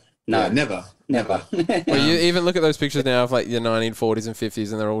 Yeah. No, Yeah, never. Well, you even look at those pictures now of like the 1940s and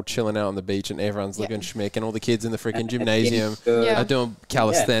 50s, and they're all chilling out on the beach, and everyone's looking schmick, and all the kids in the freaking gymnasium are doing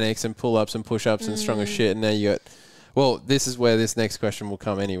calisthenics and pull-ups and push-ups and strong as shit. And now you got, well, this is where this next question will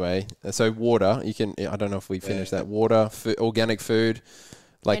come anyway. So water, you can, I don't know if we finished that. Water, organic food,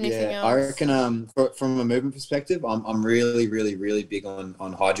 like Anything else? I reckon from a movement perspective, I'm really, really, really big on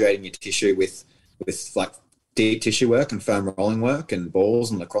hydrating your tissue with like deep tissue work and foam rolling work and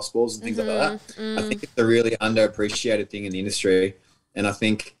balls and lacrosse balls and things like that. I think it's a really underappreciated thing in the industry, and I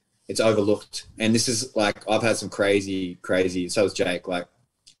think it's overlooked. And this is like, I've had some crazy, so was Jake. Like,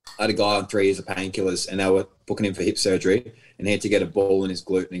 I had a guy on 3 years of painkillers, and they were booking him for hip surgery, and he had to get a ball in his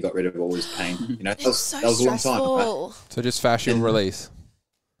glute, and he got rid of all his pain. You know, that was a long time. Right? So just fascia release.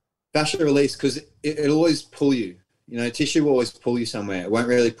 Fascia release, because it'll always pull you. You know, tissue will always pull you somewhere. It won't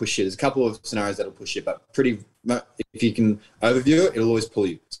really push you. There's a couple of scenarios that'll push you, but if you can overview it, it'll always pull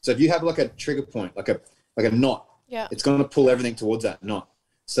you. So if you have like a trigger point, like a knot, it's going to pull everything towards that knot.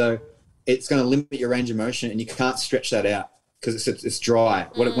 So it's going to limit your range of motion, and you can't stretch that out because it's dry.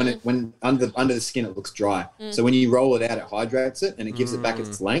 When under the skin, it looks dry. So when you roll it out, it hydrates it, and it gives it back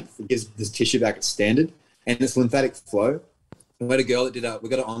its length. It gives this tissue back its standard, and its lymphatic flow. We had a girl that we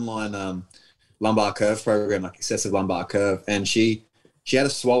got an online lumbar curve program, like excessive lumbar curve, and she had a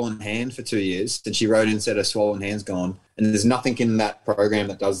swollen hand for 2 years, and she wrote in and said her swollen hand's gone, and there's nothing in that program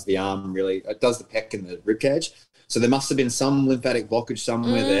that does the arm really. It does the pec and the rib cage, so there must have been some lymphatic blockage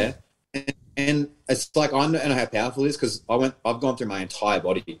somewhere there, and it's like, I don't know how powerful it is, because I've gone through my entire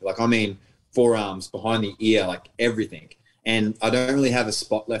body, like, I mean, forearms, behind the ear, like everything, and I don't really have a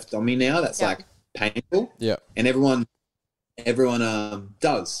spot left on me now that's like painful, and everyone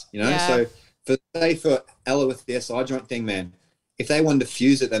does, you know, so for Ella with the SI joint thing, man, if they wanted to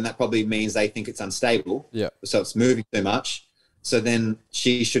fuse it, then that probably means they think it's unstable. So it's moving too much. So then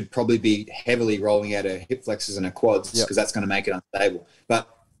she should probably be heavily rolling out her hip flexors and her quads, because that's going to make it unstable. But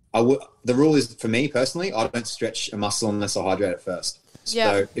the rule is, for me personally, I don't stretch a muscle unless I hydrate it first.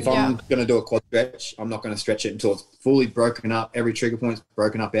 So if I'm going to do a quad stretch, I'm not going to stretch it until it's fully broken up. Every trigger point's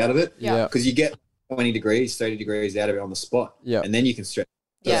broken up out of it. Because you get 20 degrees, 30 degrees out of it on the spot. And then you can stretch.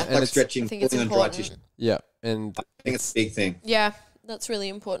 So it's like stretching, pulling on dry tissue. And I think it's a big thing. That's really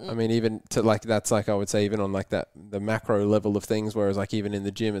important. I mean, even to like, that's like, I would say even on like that, the macro level of things, whereas like even in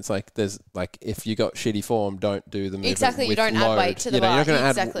the gym, it's like, there's like, if you got shitty form, don't do the movement. Exactly. You don't load. add weight to the bar. You're not going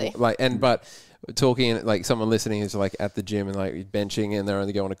exactly. add like, but talking like someone listening is like at the gym and like benching and they're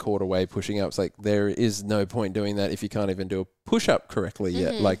only going a quarter way pushing up. It's like, there is no point doing that if you can't even do a push up correctly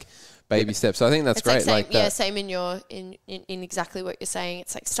yet. Like, baby steps. So I think that's it's great. Like same in your in exactly what you're saying.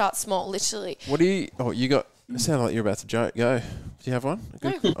 It's like, start small, literally. What do you? Oh, you got. It sounded like you're about to joke. Go. Do you have one?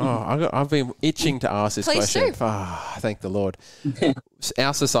 No. Oh, I've been itching to ask this question. Thank the Lord.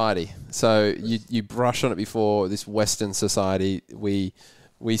 Our society. So you brushed on it before. This Western society. We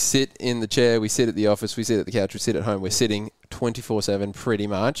sit in the chair. We sit at the office. We sit at the couch. We sit at home. We're sitting 24/7 pretty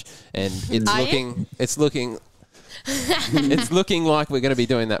much, and it's looking. It's looking like we're going to be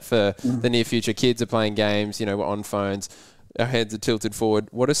doing that for the near future. Kids are playing games, you know, we're on phones, our heads are tilted forward.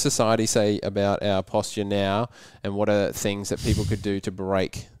 What does society say about our posture now, and what are things that people could do to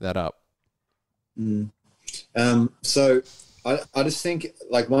break that up? So I just think,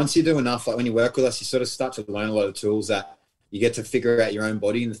 like, once you do enough, like when you work with us, you sort of start to learn a lot of tools that you get to figure out your own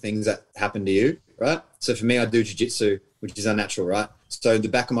body and the things that happen to you, right? So for me, I do jiu-jitsu, which is unnatural, right? So the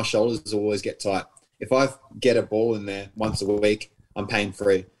back of my shoulders always get tight. If I get a ball in there once a week, I'm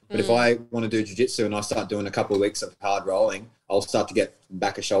pain-free. But if I want to do jiu-jitsu and I start doing a couple of weeks of hard rolling, I'll start to get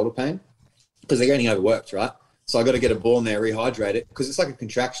back of shoulder pain because they're getting overworked, right? So I got to get a ball in there, rehydrate it, because it's like a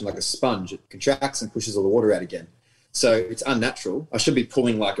contraction, like a sponge. It contracts and pushes all the water out again. So it's unnatural. I should be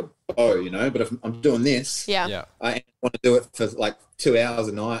pulling like a bow, you know, but if I'm doing this, I want to do it for like 2 hours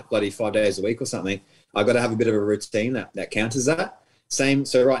a night, bloody 5 days a week or something. I've got to have a bit of a routine that counters that. Same.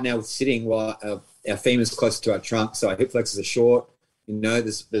 So right now with sitting, while our femur's closer to our trunk, so our hip flexors are short. You know,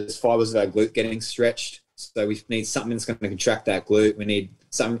 there's fibers of our glute getting stretched. So we need something that's going to contract that glute. We need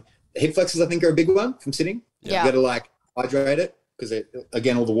some hip flexors. I think are a big one from sitting. You got to like hydrate it because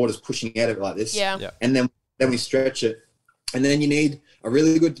again, all the water's pushing out of it like this. And then we stretch it, and then you need a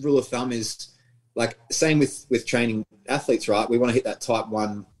really good rule of thumb is like same with training athletes, right? We want to hit that type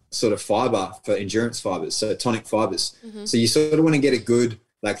 1 sort of fiber for endurance fibers, so tonic fibers. So you sort of want to get a good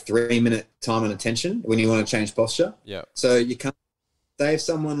like 3-minute time and attention when you want to change posture. So you can't say if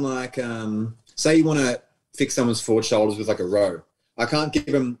someone like say you want to fix someone's forward shoulders with like a row. I can't give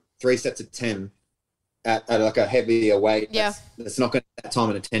them 3 sets of 10 at like a heavier weight. That's not going to have that time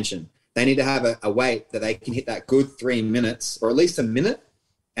and attention. They need to have a weight that they can hit that good 3 minutes or at least a minute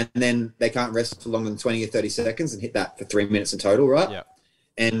and then they can't rest for longer than 20 or 30 seconds and hit that for 3 minutes in total, right? Yeah.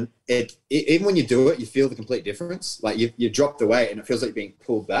 And even when you do it, you feel the complete difference. Like you drop the weight and it feels like you're being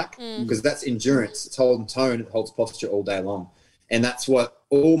pulled back because that's endurance. It's holding tone. It holds posture all day long. And that's what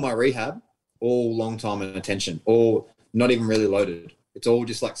all my rehab, all long time and attention, all not even really loaded. It's all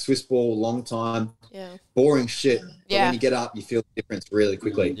just like Swiss ball, long time, boring shit. But when you get up, you feel the difference really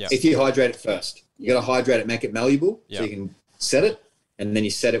quickly. Yeah. If you hydrate it first, you got to hydrate it, make it malleable so you can set it, and then you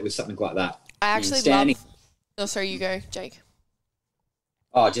set it with something like that. I actually love. Oh, sorry, you go, Jake.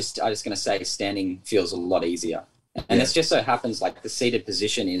 Oh, I was just going to say standing feels a lot easier. And it's just so happens like the seated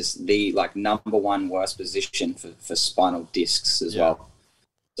position is the like number one worst position for spinal discs as well.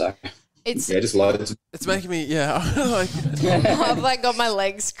 So it's just loads. It's making me like I've like got my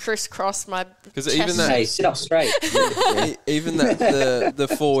legs crisscross my because even that hey, sit up straight. even that the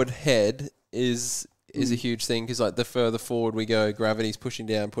forward head is a huge thing because like the further forward we go, gravity's pushing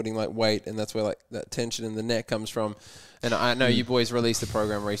down, putting like weight, and that's where like that tension in the neck comes from. And I know you boys released a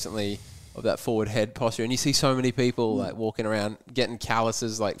program recently of that forward head posture, and you see so many people like walking around getting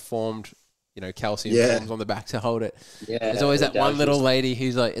calluses like formed, calcium forms on the back to hold it. Yeah, there's always that one little lady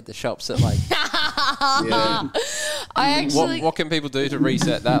who's like at the shops that like. I actually. What can people do to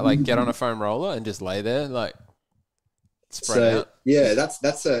reset that? Like get on a foam roller and just lay there, like spread out. Yeah,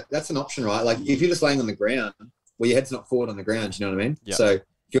 that's an option, right? Like if you're just laying on the ground, well, your head's not forward on the ground. You know what I mean? Yep. So if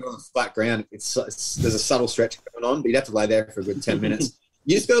you're on the flat ground, there's a subtle stretch going on, but you'd have to lay there for a good 10 minutes.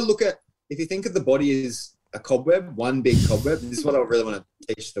 You just got to look at, if you think of the body as a cobweb, one big cobweb, this is what I really want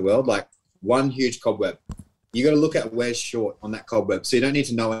to teach the world, like one huge cobweb. You got to look at where's short on that cobweb. So you don't need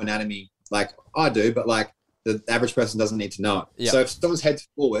to know anatomy like I do, but like the average person doesn't need to know it. Yep. So if someone's head's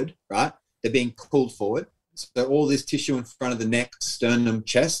forward, right, they're being pulled forward. So all this tissue in front of the neck, sternum,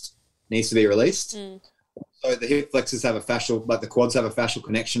 chest needs to be released. So the hip flexors have a fascial, like the quads have a fascial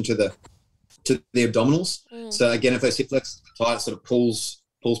connection to the abdominals. So again, if those hip flexors are tight, it sort of pulls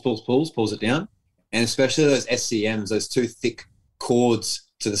it down. And especially those SCMs, those two thick cords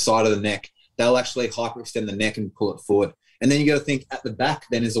to the side of the neck, they'll actually hyperextend the neck and pull it forward. And then you got to think at the back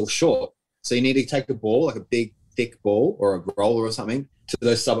then is all short. So you need to take a ball, like a big thick ball or a roller or something, to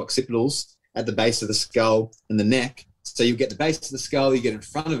those suboccipitals at the base of the skull and the neck. So you get the base of the skull, you get in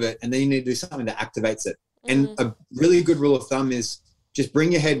front of it, and then you need to do something that activates it. And a really good rule of thumb is just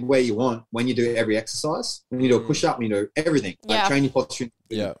bring your head where you want when you do every exercise. When you do a push-up, when you do everything. Like train your posture.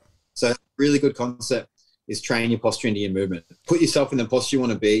 So a really good concept is train your posture into your movement. Put yourself in the posture you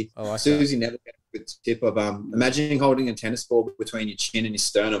want to be. Susie never got a good tip of imagining holding a tennis ball between your chin and your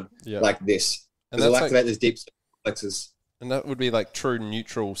sternum like this. Because it'll activate those deep flexors. And that would be like true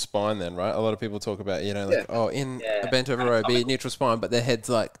neutral spine then, right? A lot of people talk about, a bent over row, be neutral spine, but their head's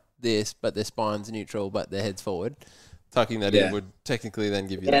like this, but their spine's neutral, but their head's forward. Tucking that in would technically then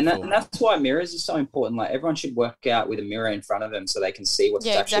give you and that's why mirrors are so important. Like everyone should work out with a mirror in front of them so they can see what's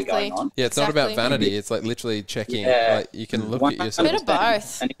actually going on. Yeah, it's not about vanity. It's like literally checking. Like you can look at yourself. A bit of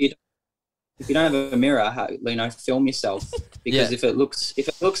both. And if you don't have a mirror, film yourself because if it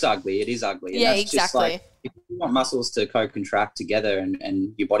looks ugly, it is ugly. And that's just like, if you want muscles to co-contract together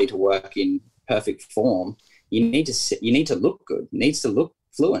and your body to work in perfect form, you need to look good. It needs to look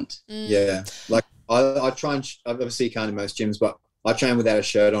fluent. Yeah, like I try and obviously you can't in most gyms, but I train without a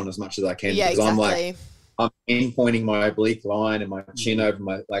shirt on as much as I can because I'm pinpointing my oblique line and my chin over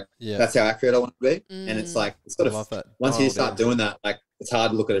my that's how accurate I want to be. And it's like it's sort of once you start doing that, like it's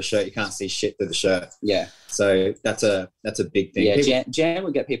hard to look at a shirt. You can't see shit through the shirt. Yeah. So that's a big thing. Yeah, Jan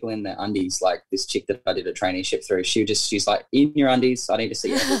would get people in their undies. Like this chick that I did a traineeship through, she's like, in your undies, I need to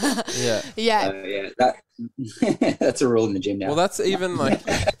see everything. Yeah. That's a rule in the gym now. Well, that's even like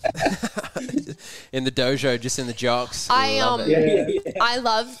in the dojo, just in the jocks. I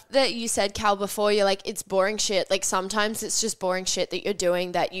love that you said, Cal, before, you're like, it's boring shit. Like sometimes it's just boring shit that you're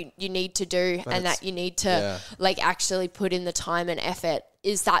doing that you need to do and that you need to like actually put in the time and effort.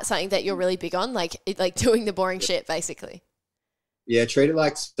 Is that something that you're really big on? Like doing the boring shit, basically? Yeah, treat it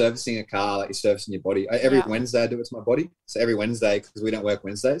like servicing a car, like you're servicing your body. Every Wednesday I do it to my body. So every Wednesday, because we don't work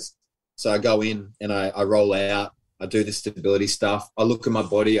Wednesdays. So I go in and I roll out. I do the stability stuff. I look at my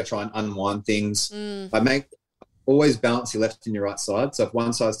body. I try and unwind things. I always balance your left and your right side. So if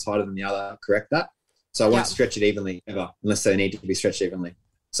one side's tighter than the other, correct that. So I won't stretch it evenly ever, unless they need to be stretched evenly.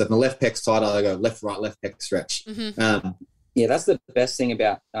 So if my left pec's tighter, I go left, right, left pec stretch. Yeah, that's the best thing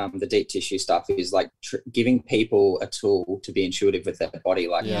about the deep tissue stuff is like giving people a tool to be intuitive with their body.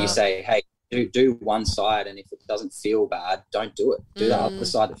 Like you say, hey, do one side, and if it doesn't feel bad, don't do it. Do the other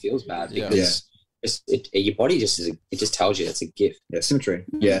side that feels bad because your body just tells you it's a gift. Yeah, symmetry.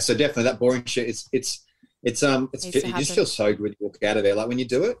 Yeah, so definitely that boring shit. It's It's Needs to you just happen. feel so good when you walk out of there. Like when you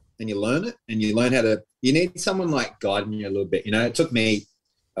do it and you learn it and you learn how to, you need someone like guiding you a little bit. You know, it took me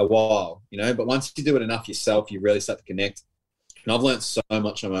a while, you know, but once you do it enough yourself, you really start to connect. And I've learned so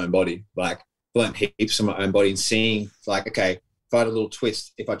much on my own body. Like I've learned heaps on my own body and seeing like, okay, if I had a little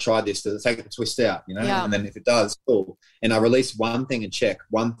twist, if I tried this, does it take the twist out, you know? Yeah. And then if it does, cool. And I release one thing and check,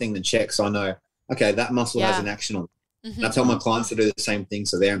 so I know, okay, that muscle has an action on it. Mhm. And I tell my clients to do the same thing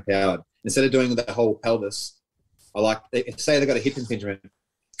so they're empowered. Instead of doing the whole pelvis, say they've got a hip impingement,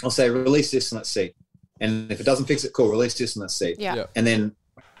 I'll say, release this and let's see. And if it doesn't fix it, cool, release this and let's see. Yeah. And then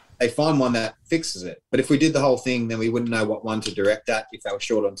they find one that fixes it. But if we did the whole thing, then we wouldn't know what one to direct at if they were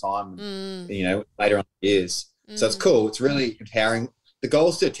short on time, you know, later on in years. So it's cool. It's really empowering. The goal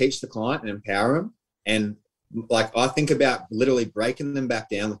is to teach the client and empower them. And like I think about literally breaking them back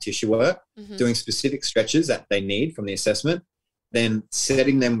down with tissue work, doing specific stretches that they need from the assessment, then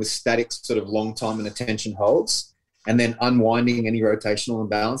setting them with static sort of long time and attention holds, and then unwinding any rotational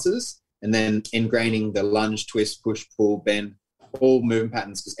imbalances, and then ingraining the lunge, twist, push, pull, bend, all movement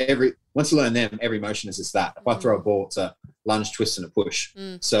patterns. Because once you learn them, every motion is just that. If I throw a ball, it's a lunge, twist, and a push.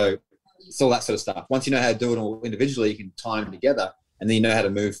 So it's all that sort of stuff. Once you know how to do it all individually, you can tie them together, and then you know how to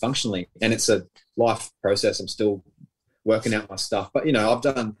move functionally. And it's a life process. I'm still working out my stuff. But, you know,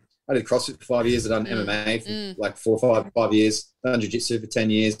 I did CrossFit for 5 years. I've done MMA for like 4 or 5 years. I've done jiu-jitsu for 10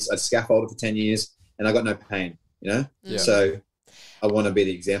 years. I scaffolded for 10 years, and I got no pain, you know? Yeah. So I want to be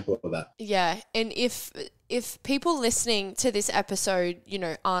the example of that. Yeah, and if people listening to this episode, you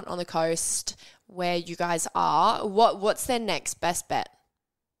know, aren't on the coast where you guys are, what's their next best bet?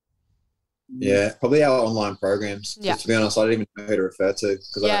 Yeah, probably our online programs. Yeah. To be honest, I don't even know who to refer to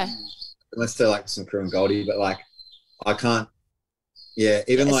because unless they're like some Crew and Goldie, but like I can't. Yeah,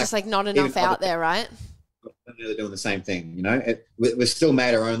 even It's like just like not enough out there, right? they're doing the same thing. You know, we've still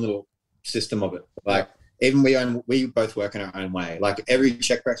made our own little system of it. Like even we both work in our own way. Like every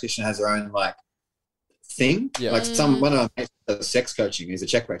CHEK practitioner has their own like thing. Yeah. Like one of my mates does sex coaching. He's a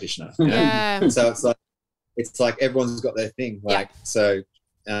CHEK practitioner. you know? Yeah. So it's like everyone's got their thing. Like so.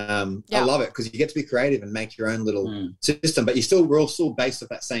 I love it because you get to be creative and make your own little system, but we're all still based off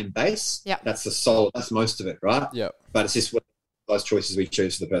that same base. Yeah. That's the soul. That's most of it, right? Yeah. But it's just what those choices we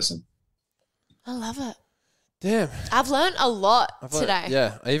choose for the person. I love it. Damn. I've learned a lot today.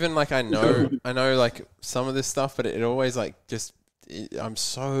 Yeah. Even like I know like some of this stuff, but it always like just I'm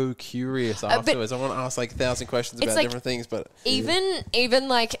so curious afterwards. I want to ask like 1,000 questions about like different things, but even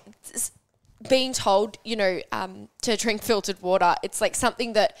like being told, you know, to drink filtered water, it's like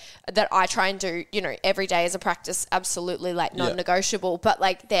something that I try and do, you know, every day as a practice, absolutely like non-negotiable. But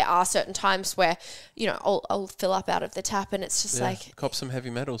like there are certain times where, you know, I'll fill up out of the tap and it's just like cop some heavy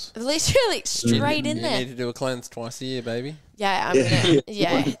metals. literally straight in there. You need to do a cleanse twice a year, baby. Yeah,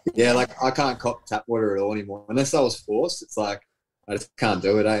 Yeah, like I can't cop tap water at all anymore unless I was forced. It's like I just can't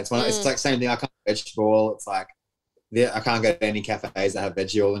do it. It's like same thing. I can't vegetable oil. It's like I can't go to any cafes that have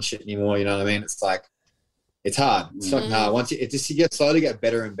veggie oil and shit anymore. You know what I mean? It's like it's hard. It's fucking hard. Once you slowly get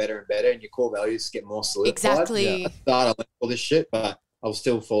better and better and better, and your core values get more solidified. Exactly. At the start, I learned all this shit, but I was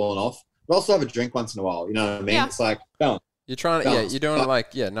still falling off. But I also have a drink once in a while. You know what I mean? Yeah. It's like balance. You're trying to, you're doing it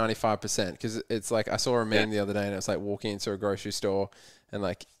like 95% because it's like I saw a meme the other day and it's like walking into a grocery store and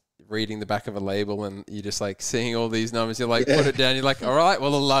like reading the back of a label and you're just like seeing all these numbers. You're like, put it down. You're like, all right,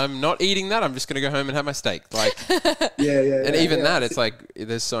 well, I'm not eating that. I'm just going to go home and have my steak. Like, and even that, it's like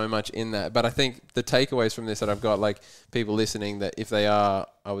there's so much in that. But I think the takeaways from this that I've got, like people listening, that if they are,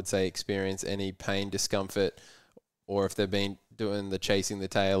 I would say, experience any pain, discomfort, or if they've been doing the chasing the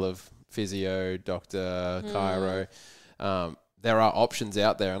tail of physio, doctor, chiro, there are options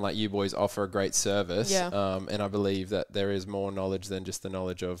out there, and like you boys offer a great service. Yeah. And I believe that there is more knowledge than just the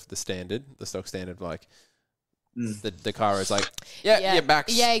knowledge of the stock standard. Like the chiro's like, your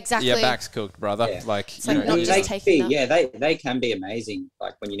back's exactly. Your back's cooked, brother. Yeah. Like, It's you like know, not just taking that. they can be amazing.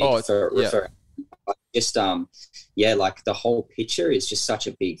 Like when you need to refer. Just like the whole picture is just such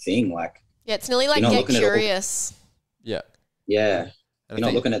a big thing. Like it's nearly like get curious. Yeah. You're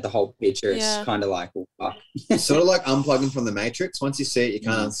not looking at the whole picture. It's kind of like, well, fuck. It's sort of like unplugging from the Matrix. Once you see it, you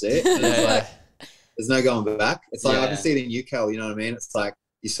can't unsee it. And it's like, there's no going back. It's like, I can see it in UCal, you know what I mean? It's like,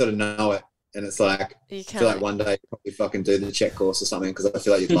 you sort of know it. And it's like, I feel like one day you probably fucking do the CHEK course or something because I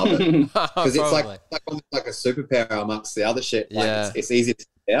feel like you'd love it. Because it's like almost like a superpower amongst the other shit. Like it's easy to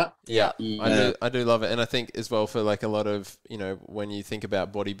get out. Yeah. I do love it. And I think as well for like a lot of, you know, when you think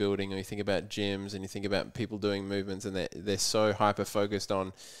about bodybuilding or you think about gyms and you think about people doing movements and they're so hyper focused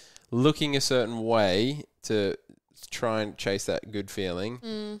on looking a certain way to try and chase that good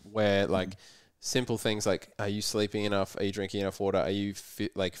feeling where like simple things like, are you sleeping enough? Are you drinking enough water? Are you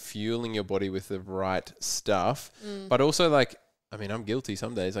fueling your body with the right stuff? But also like, I mean, I'm guilty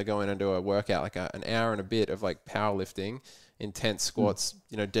some days. I go in and do a workout, like an hour and a bit of like powerlifting, intense squats,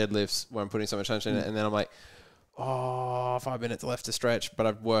 deadlifts where I'm putting so much tension in it. And then I'm like, 5 minutes left to stretch, but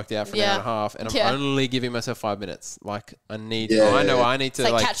I've worked out for an hour and a half, and I'm only giving myself 5 minutes. Like I need, I know I need to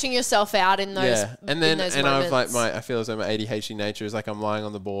like catching yourself out in those. And then those and moments. I've like I feel as though my ADHD nature is like I'm lying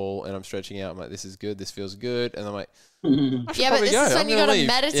on the ball and I'm stretching out. I'm like, this is good, this feels good, and I'm like, I should but this go. is when you got to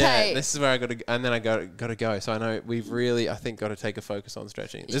meditate. Yeah, this is where I got to, and then I got to go. So I know we've really, I think, got to take a focus on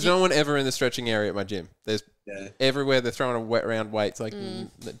stretching. There's no one ever in the stretching area at my gym. There's everywhere they're throwing around weights, like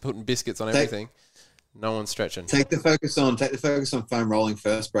putting biscuits on everything. No one's stretching. Take the focus on foam rolling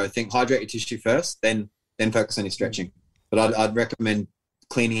first, bro. Think hydrate your tissue first, then focus on your stretching. But I'd recommend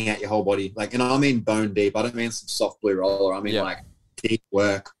cleaning out your whole body. Like, and I mean bone deep. I don't mean some soft blue roller. I mean like deep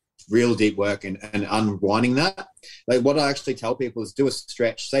work, real deep work, and unwinding that. Like what I actually tell people is do a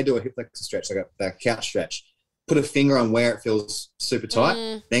stretch. Say do a hip flexor stretch, like a couch stretch. Put a finger on where it feels super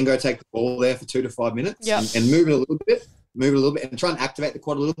tight. Then go take the ball there for 2 to 5 minutes and move it a little bit. Move it a little bit and try and activate the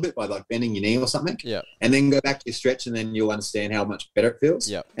quad a little bit by like bending your knee or something. Yeah. And then go back to your stretch, and then you'll understand how much better it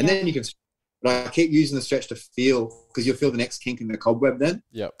feels. Yeah. And then you can. But I keep using the stretch to feel, because you'll feel the next kink in the cobweb then.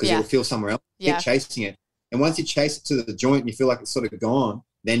 Yeah. Because you'll feel somewhere else. Keep chasing it, and once you chase it to the joint and you feel like it's sort of gone,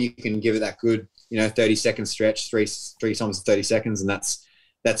 then you can give it that good 30-second stretch, three times 30 seconds, and that's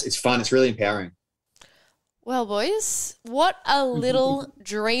it's fun. It's really empowering. Well, boys, what a little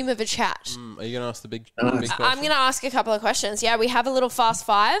dream of a chat. Are you going to ask the big question? I'm going to ask a couple of questions. Yeah, we have a little fast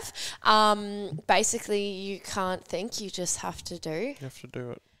five. Basically, you can't think, you just have to do. You have to do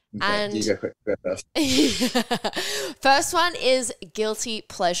it. And you go quick first. First one is guilty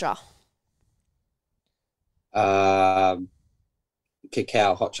pleasure. Cacao,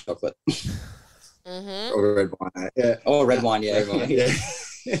 hot chocolate. Or red wine. Yeah. Oh, red wine, yeah.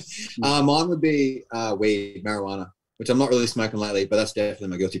 Mine would be weed, marijuana, which I'm not really smoking lately, but that's definitely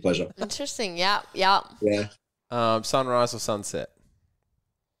my guilty pleasure. Interesting. Yeah. Sunrise or sunset?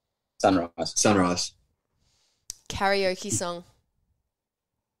 Sunrise. Karaoke song.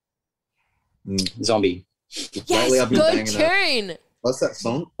 Zombie. Yes, good tune. What's that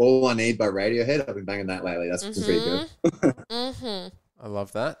song? All I Need by Radiohead. I've been banging that lately. That's been pretty good. I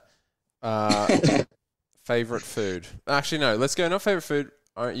love that. Favorite food? Actually, no. Let's go. Not favorite food.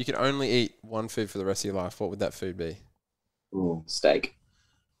 You can only eat one food for the rest of your life. What would that food be? Ooh, steak.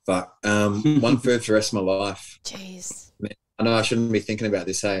 Fuck. One food for the rest of my life. Jeez. I know I shouldn't be thinking about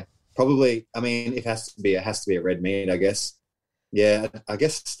this. Hey, probably. I mean, it has to be a red meat, I guess. Yeah, I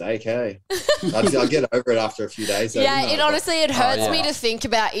guess steak. Hey, I'll get over it after a few days. Though, yeah, it hurts me to think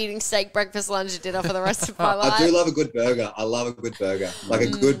about eating steak breakfast, lunch, and dinner for the rest of my life. I do love a good burger. I love a good burger, like a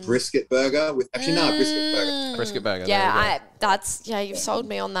good brisket burger with. Actually, no, a brisket burger. Brisket burger. Yeah, you've sold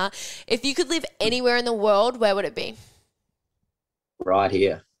me on that. If you could live anywhere in the world, where would it be? Right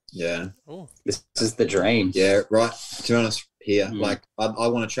here. Yeah. Ooh. This is the dream. Yeah, right. To be honest, here, like I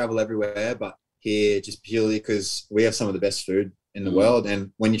want to travel everywhere, but here just purely because we have some of the best food in the world,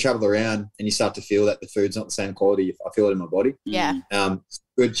 and when you travel around and you start to feel that the food's not the same quality, I feel it in my body. Yeah.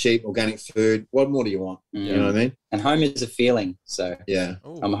 Good, cheap, organic food. What more do you want? You know what I mean? And home is a feeling. So yeah,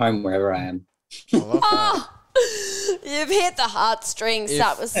 I'm home wherever I am. I love that. You've hit the heartstrings.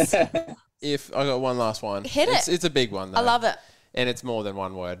 That was. If I got one last one, hit it. It's a big one though. I love it. And it's more than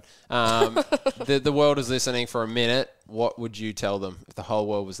one word. The world is listening for a minute. What would you tell them if the whole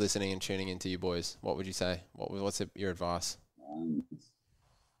world was listening and tuning into you boys? What would you say? What's your advice?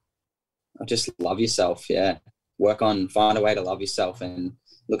 Just love yourself. Yeah. Find a way to love yourself and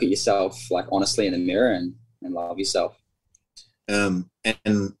look at yourself like honestly in the mirror and love yourself. And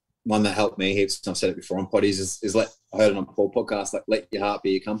one that helped me heaps, I've said it before on potties, is I heard it on Paul podcast, like let your heart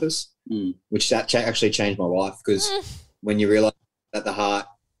be your compass, which actually changed my life because when you realize that the heart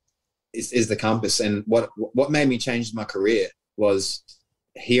is the compass, and what made me change my career was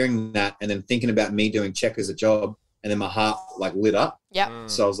hearing that and then thinking about me doing CHEK as a job, and then my heart like lit up. Yeah.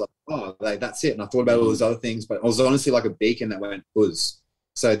 So I was like, oh, that's it. And I thought about all those other things, but I was honestly like a beacon that went buzz.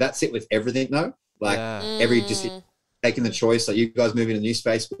 So that's it with everything though. Like just taking the choice, like you guys move into a new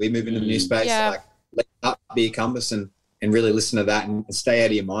space, we move into a new space. Yeah. Like let your heart be a compass and really listen to that and stay out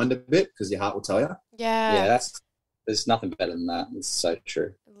of your mind a bit because your heart will tell you. Yeah. Yeah, there's nothing better than that. It's so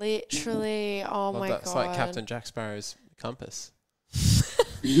true. Literally. Oh my God. It's like Captain Jack Sparrow's compass.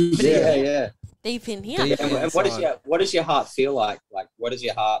 Yeah. Deep in here. And what does your heart feel like? Like, what does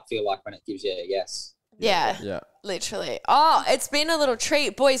your heart feel like when it gives you a yes? Yeah. Literally. Oh, it's been a little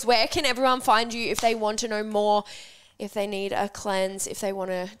treat. Boys, where can everyone find you if they want to know more if they need a cleanse, if they want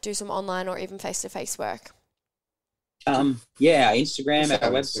to do some online or even face-to-face work? Yeah, Instagram, our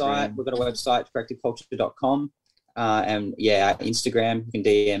Instagram. website. We've got a website, correctiveculture.com. And yeah, Instagram, you can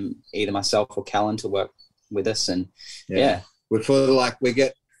DM either myself or Callan to work with us. And yeah. We feel like we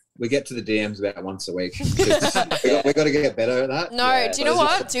get to the DMs about once a week. we got to get better at that. No, do you know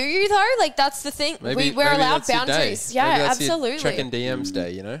what? Do you though? Like that's the thing. Maybe We're allowed that's your day. boundaries. Maybe Yeah, that's your absolutely. checking DMs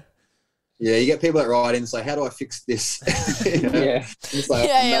day, you know? Yeah, you get people that write in and say, how do I fix this? You know? Yeah. It's like,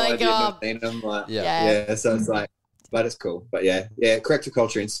 Yeah, no you're like, idea, oh. never seen them. Like, Yeah. so it's like, but it's cool. But yeah, Corrective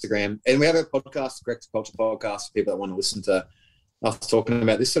Culture Instagram. And we have a podcast, Corrective Culture Podcast, for people that want to listen to us talking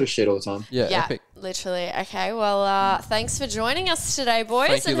about this sort of shit all the time. Yeah, Yeah, epic. literally. Okay, well, thanks for joining us today, boys,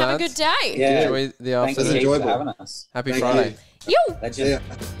 Thank you, and have a lads. good day. Yeah. Enjoy the Thanks afternoon. heaps for enjoyable. having us. Happy Thank Friday. you. You. Legend.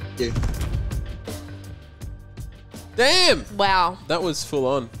 Yeah. Yeah. Damn! Wow. That was full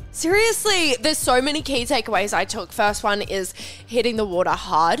on. Seriously, there's so many key takeaways I took. First one is hitting the water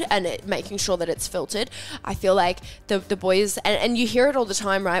hard and making sure that it's filtered. I feel like the boys, and you hear it all the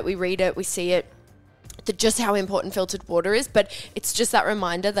time, right? We read it, we see it, just how important filtered water is. But it's just that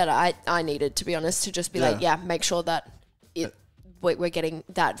reminder that I needed, to be honest, to just be like, make sure that we're getting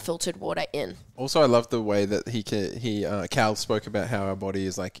that filtered water in. Also, I love the way that Cal spoke about how our body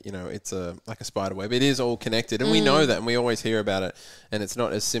is like, you know, it's like a spider web. It is all connected, and we know that, and we always hear about it. And it's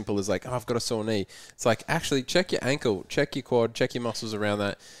not as simple as like, oh, I've got a sore knee. It's like, actually, check your ankle, check your quad, check your muscles around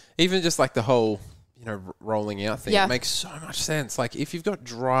that. Even just like the whole, you know, rolling out thing. Yeah. It makes so much sense. Like if you've got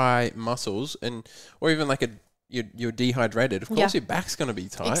dry muscles or even like you're dehydrated, of course your back's going to be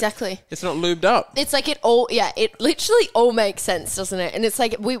tight. Exactly. It's not lubed up. It's like it literally all makes sense, doesn't it? And it's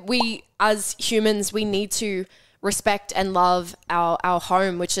like we as humans, we need to respect and love our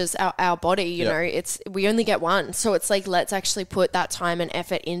home, which is our body, you know. We only get one. So it's like, let's actually put that time and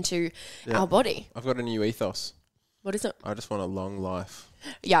effort into our body. I've got a new ethos. What is it? I just want a long life.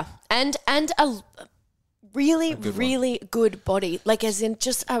 Yeah. And a really, really good body. Like as in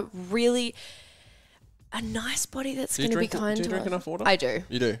just a nice body that's going to be kind to us. Do you drink enough water? I do.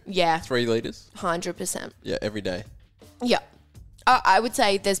 You do? Yeah. 3 liters? 100%. Yeah, every day. Yeah. I would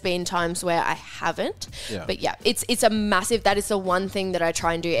say there's been times where I haven't. Yeah. But yeah, it's a massive, that is the one thing that I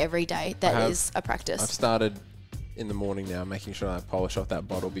try and do every day. That is a practice. I've started in the morning now, making sure I polish off that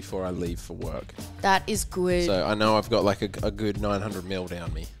bottle before I leave for work. That is good. So I know I've got like a good 900 ml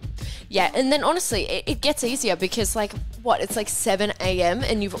down me. Yeah, and then honestly, it gets easier because like, it's like 7 a.m.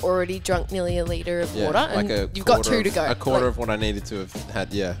 and you've already drunk nearly a litre of water and you've got 2 to go. A quarter of what I needed to have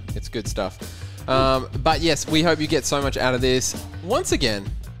had. Yeah, it's good stuff. But yes, we hope you get so much out of this. Once again,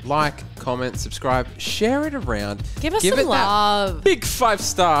 like, comment, subscribe, share it around. Give us some it love. That big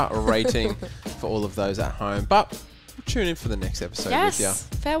 5-star rating for all of those at home. But we'll tune in for the next episode with you. Yes,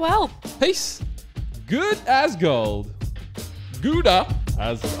 farewell. Peace. Good as gold. Gouda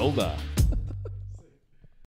as golda.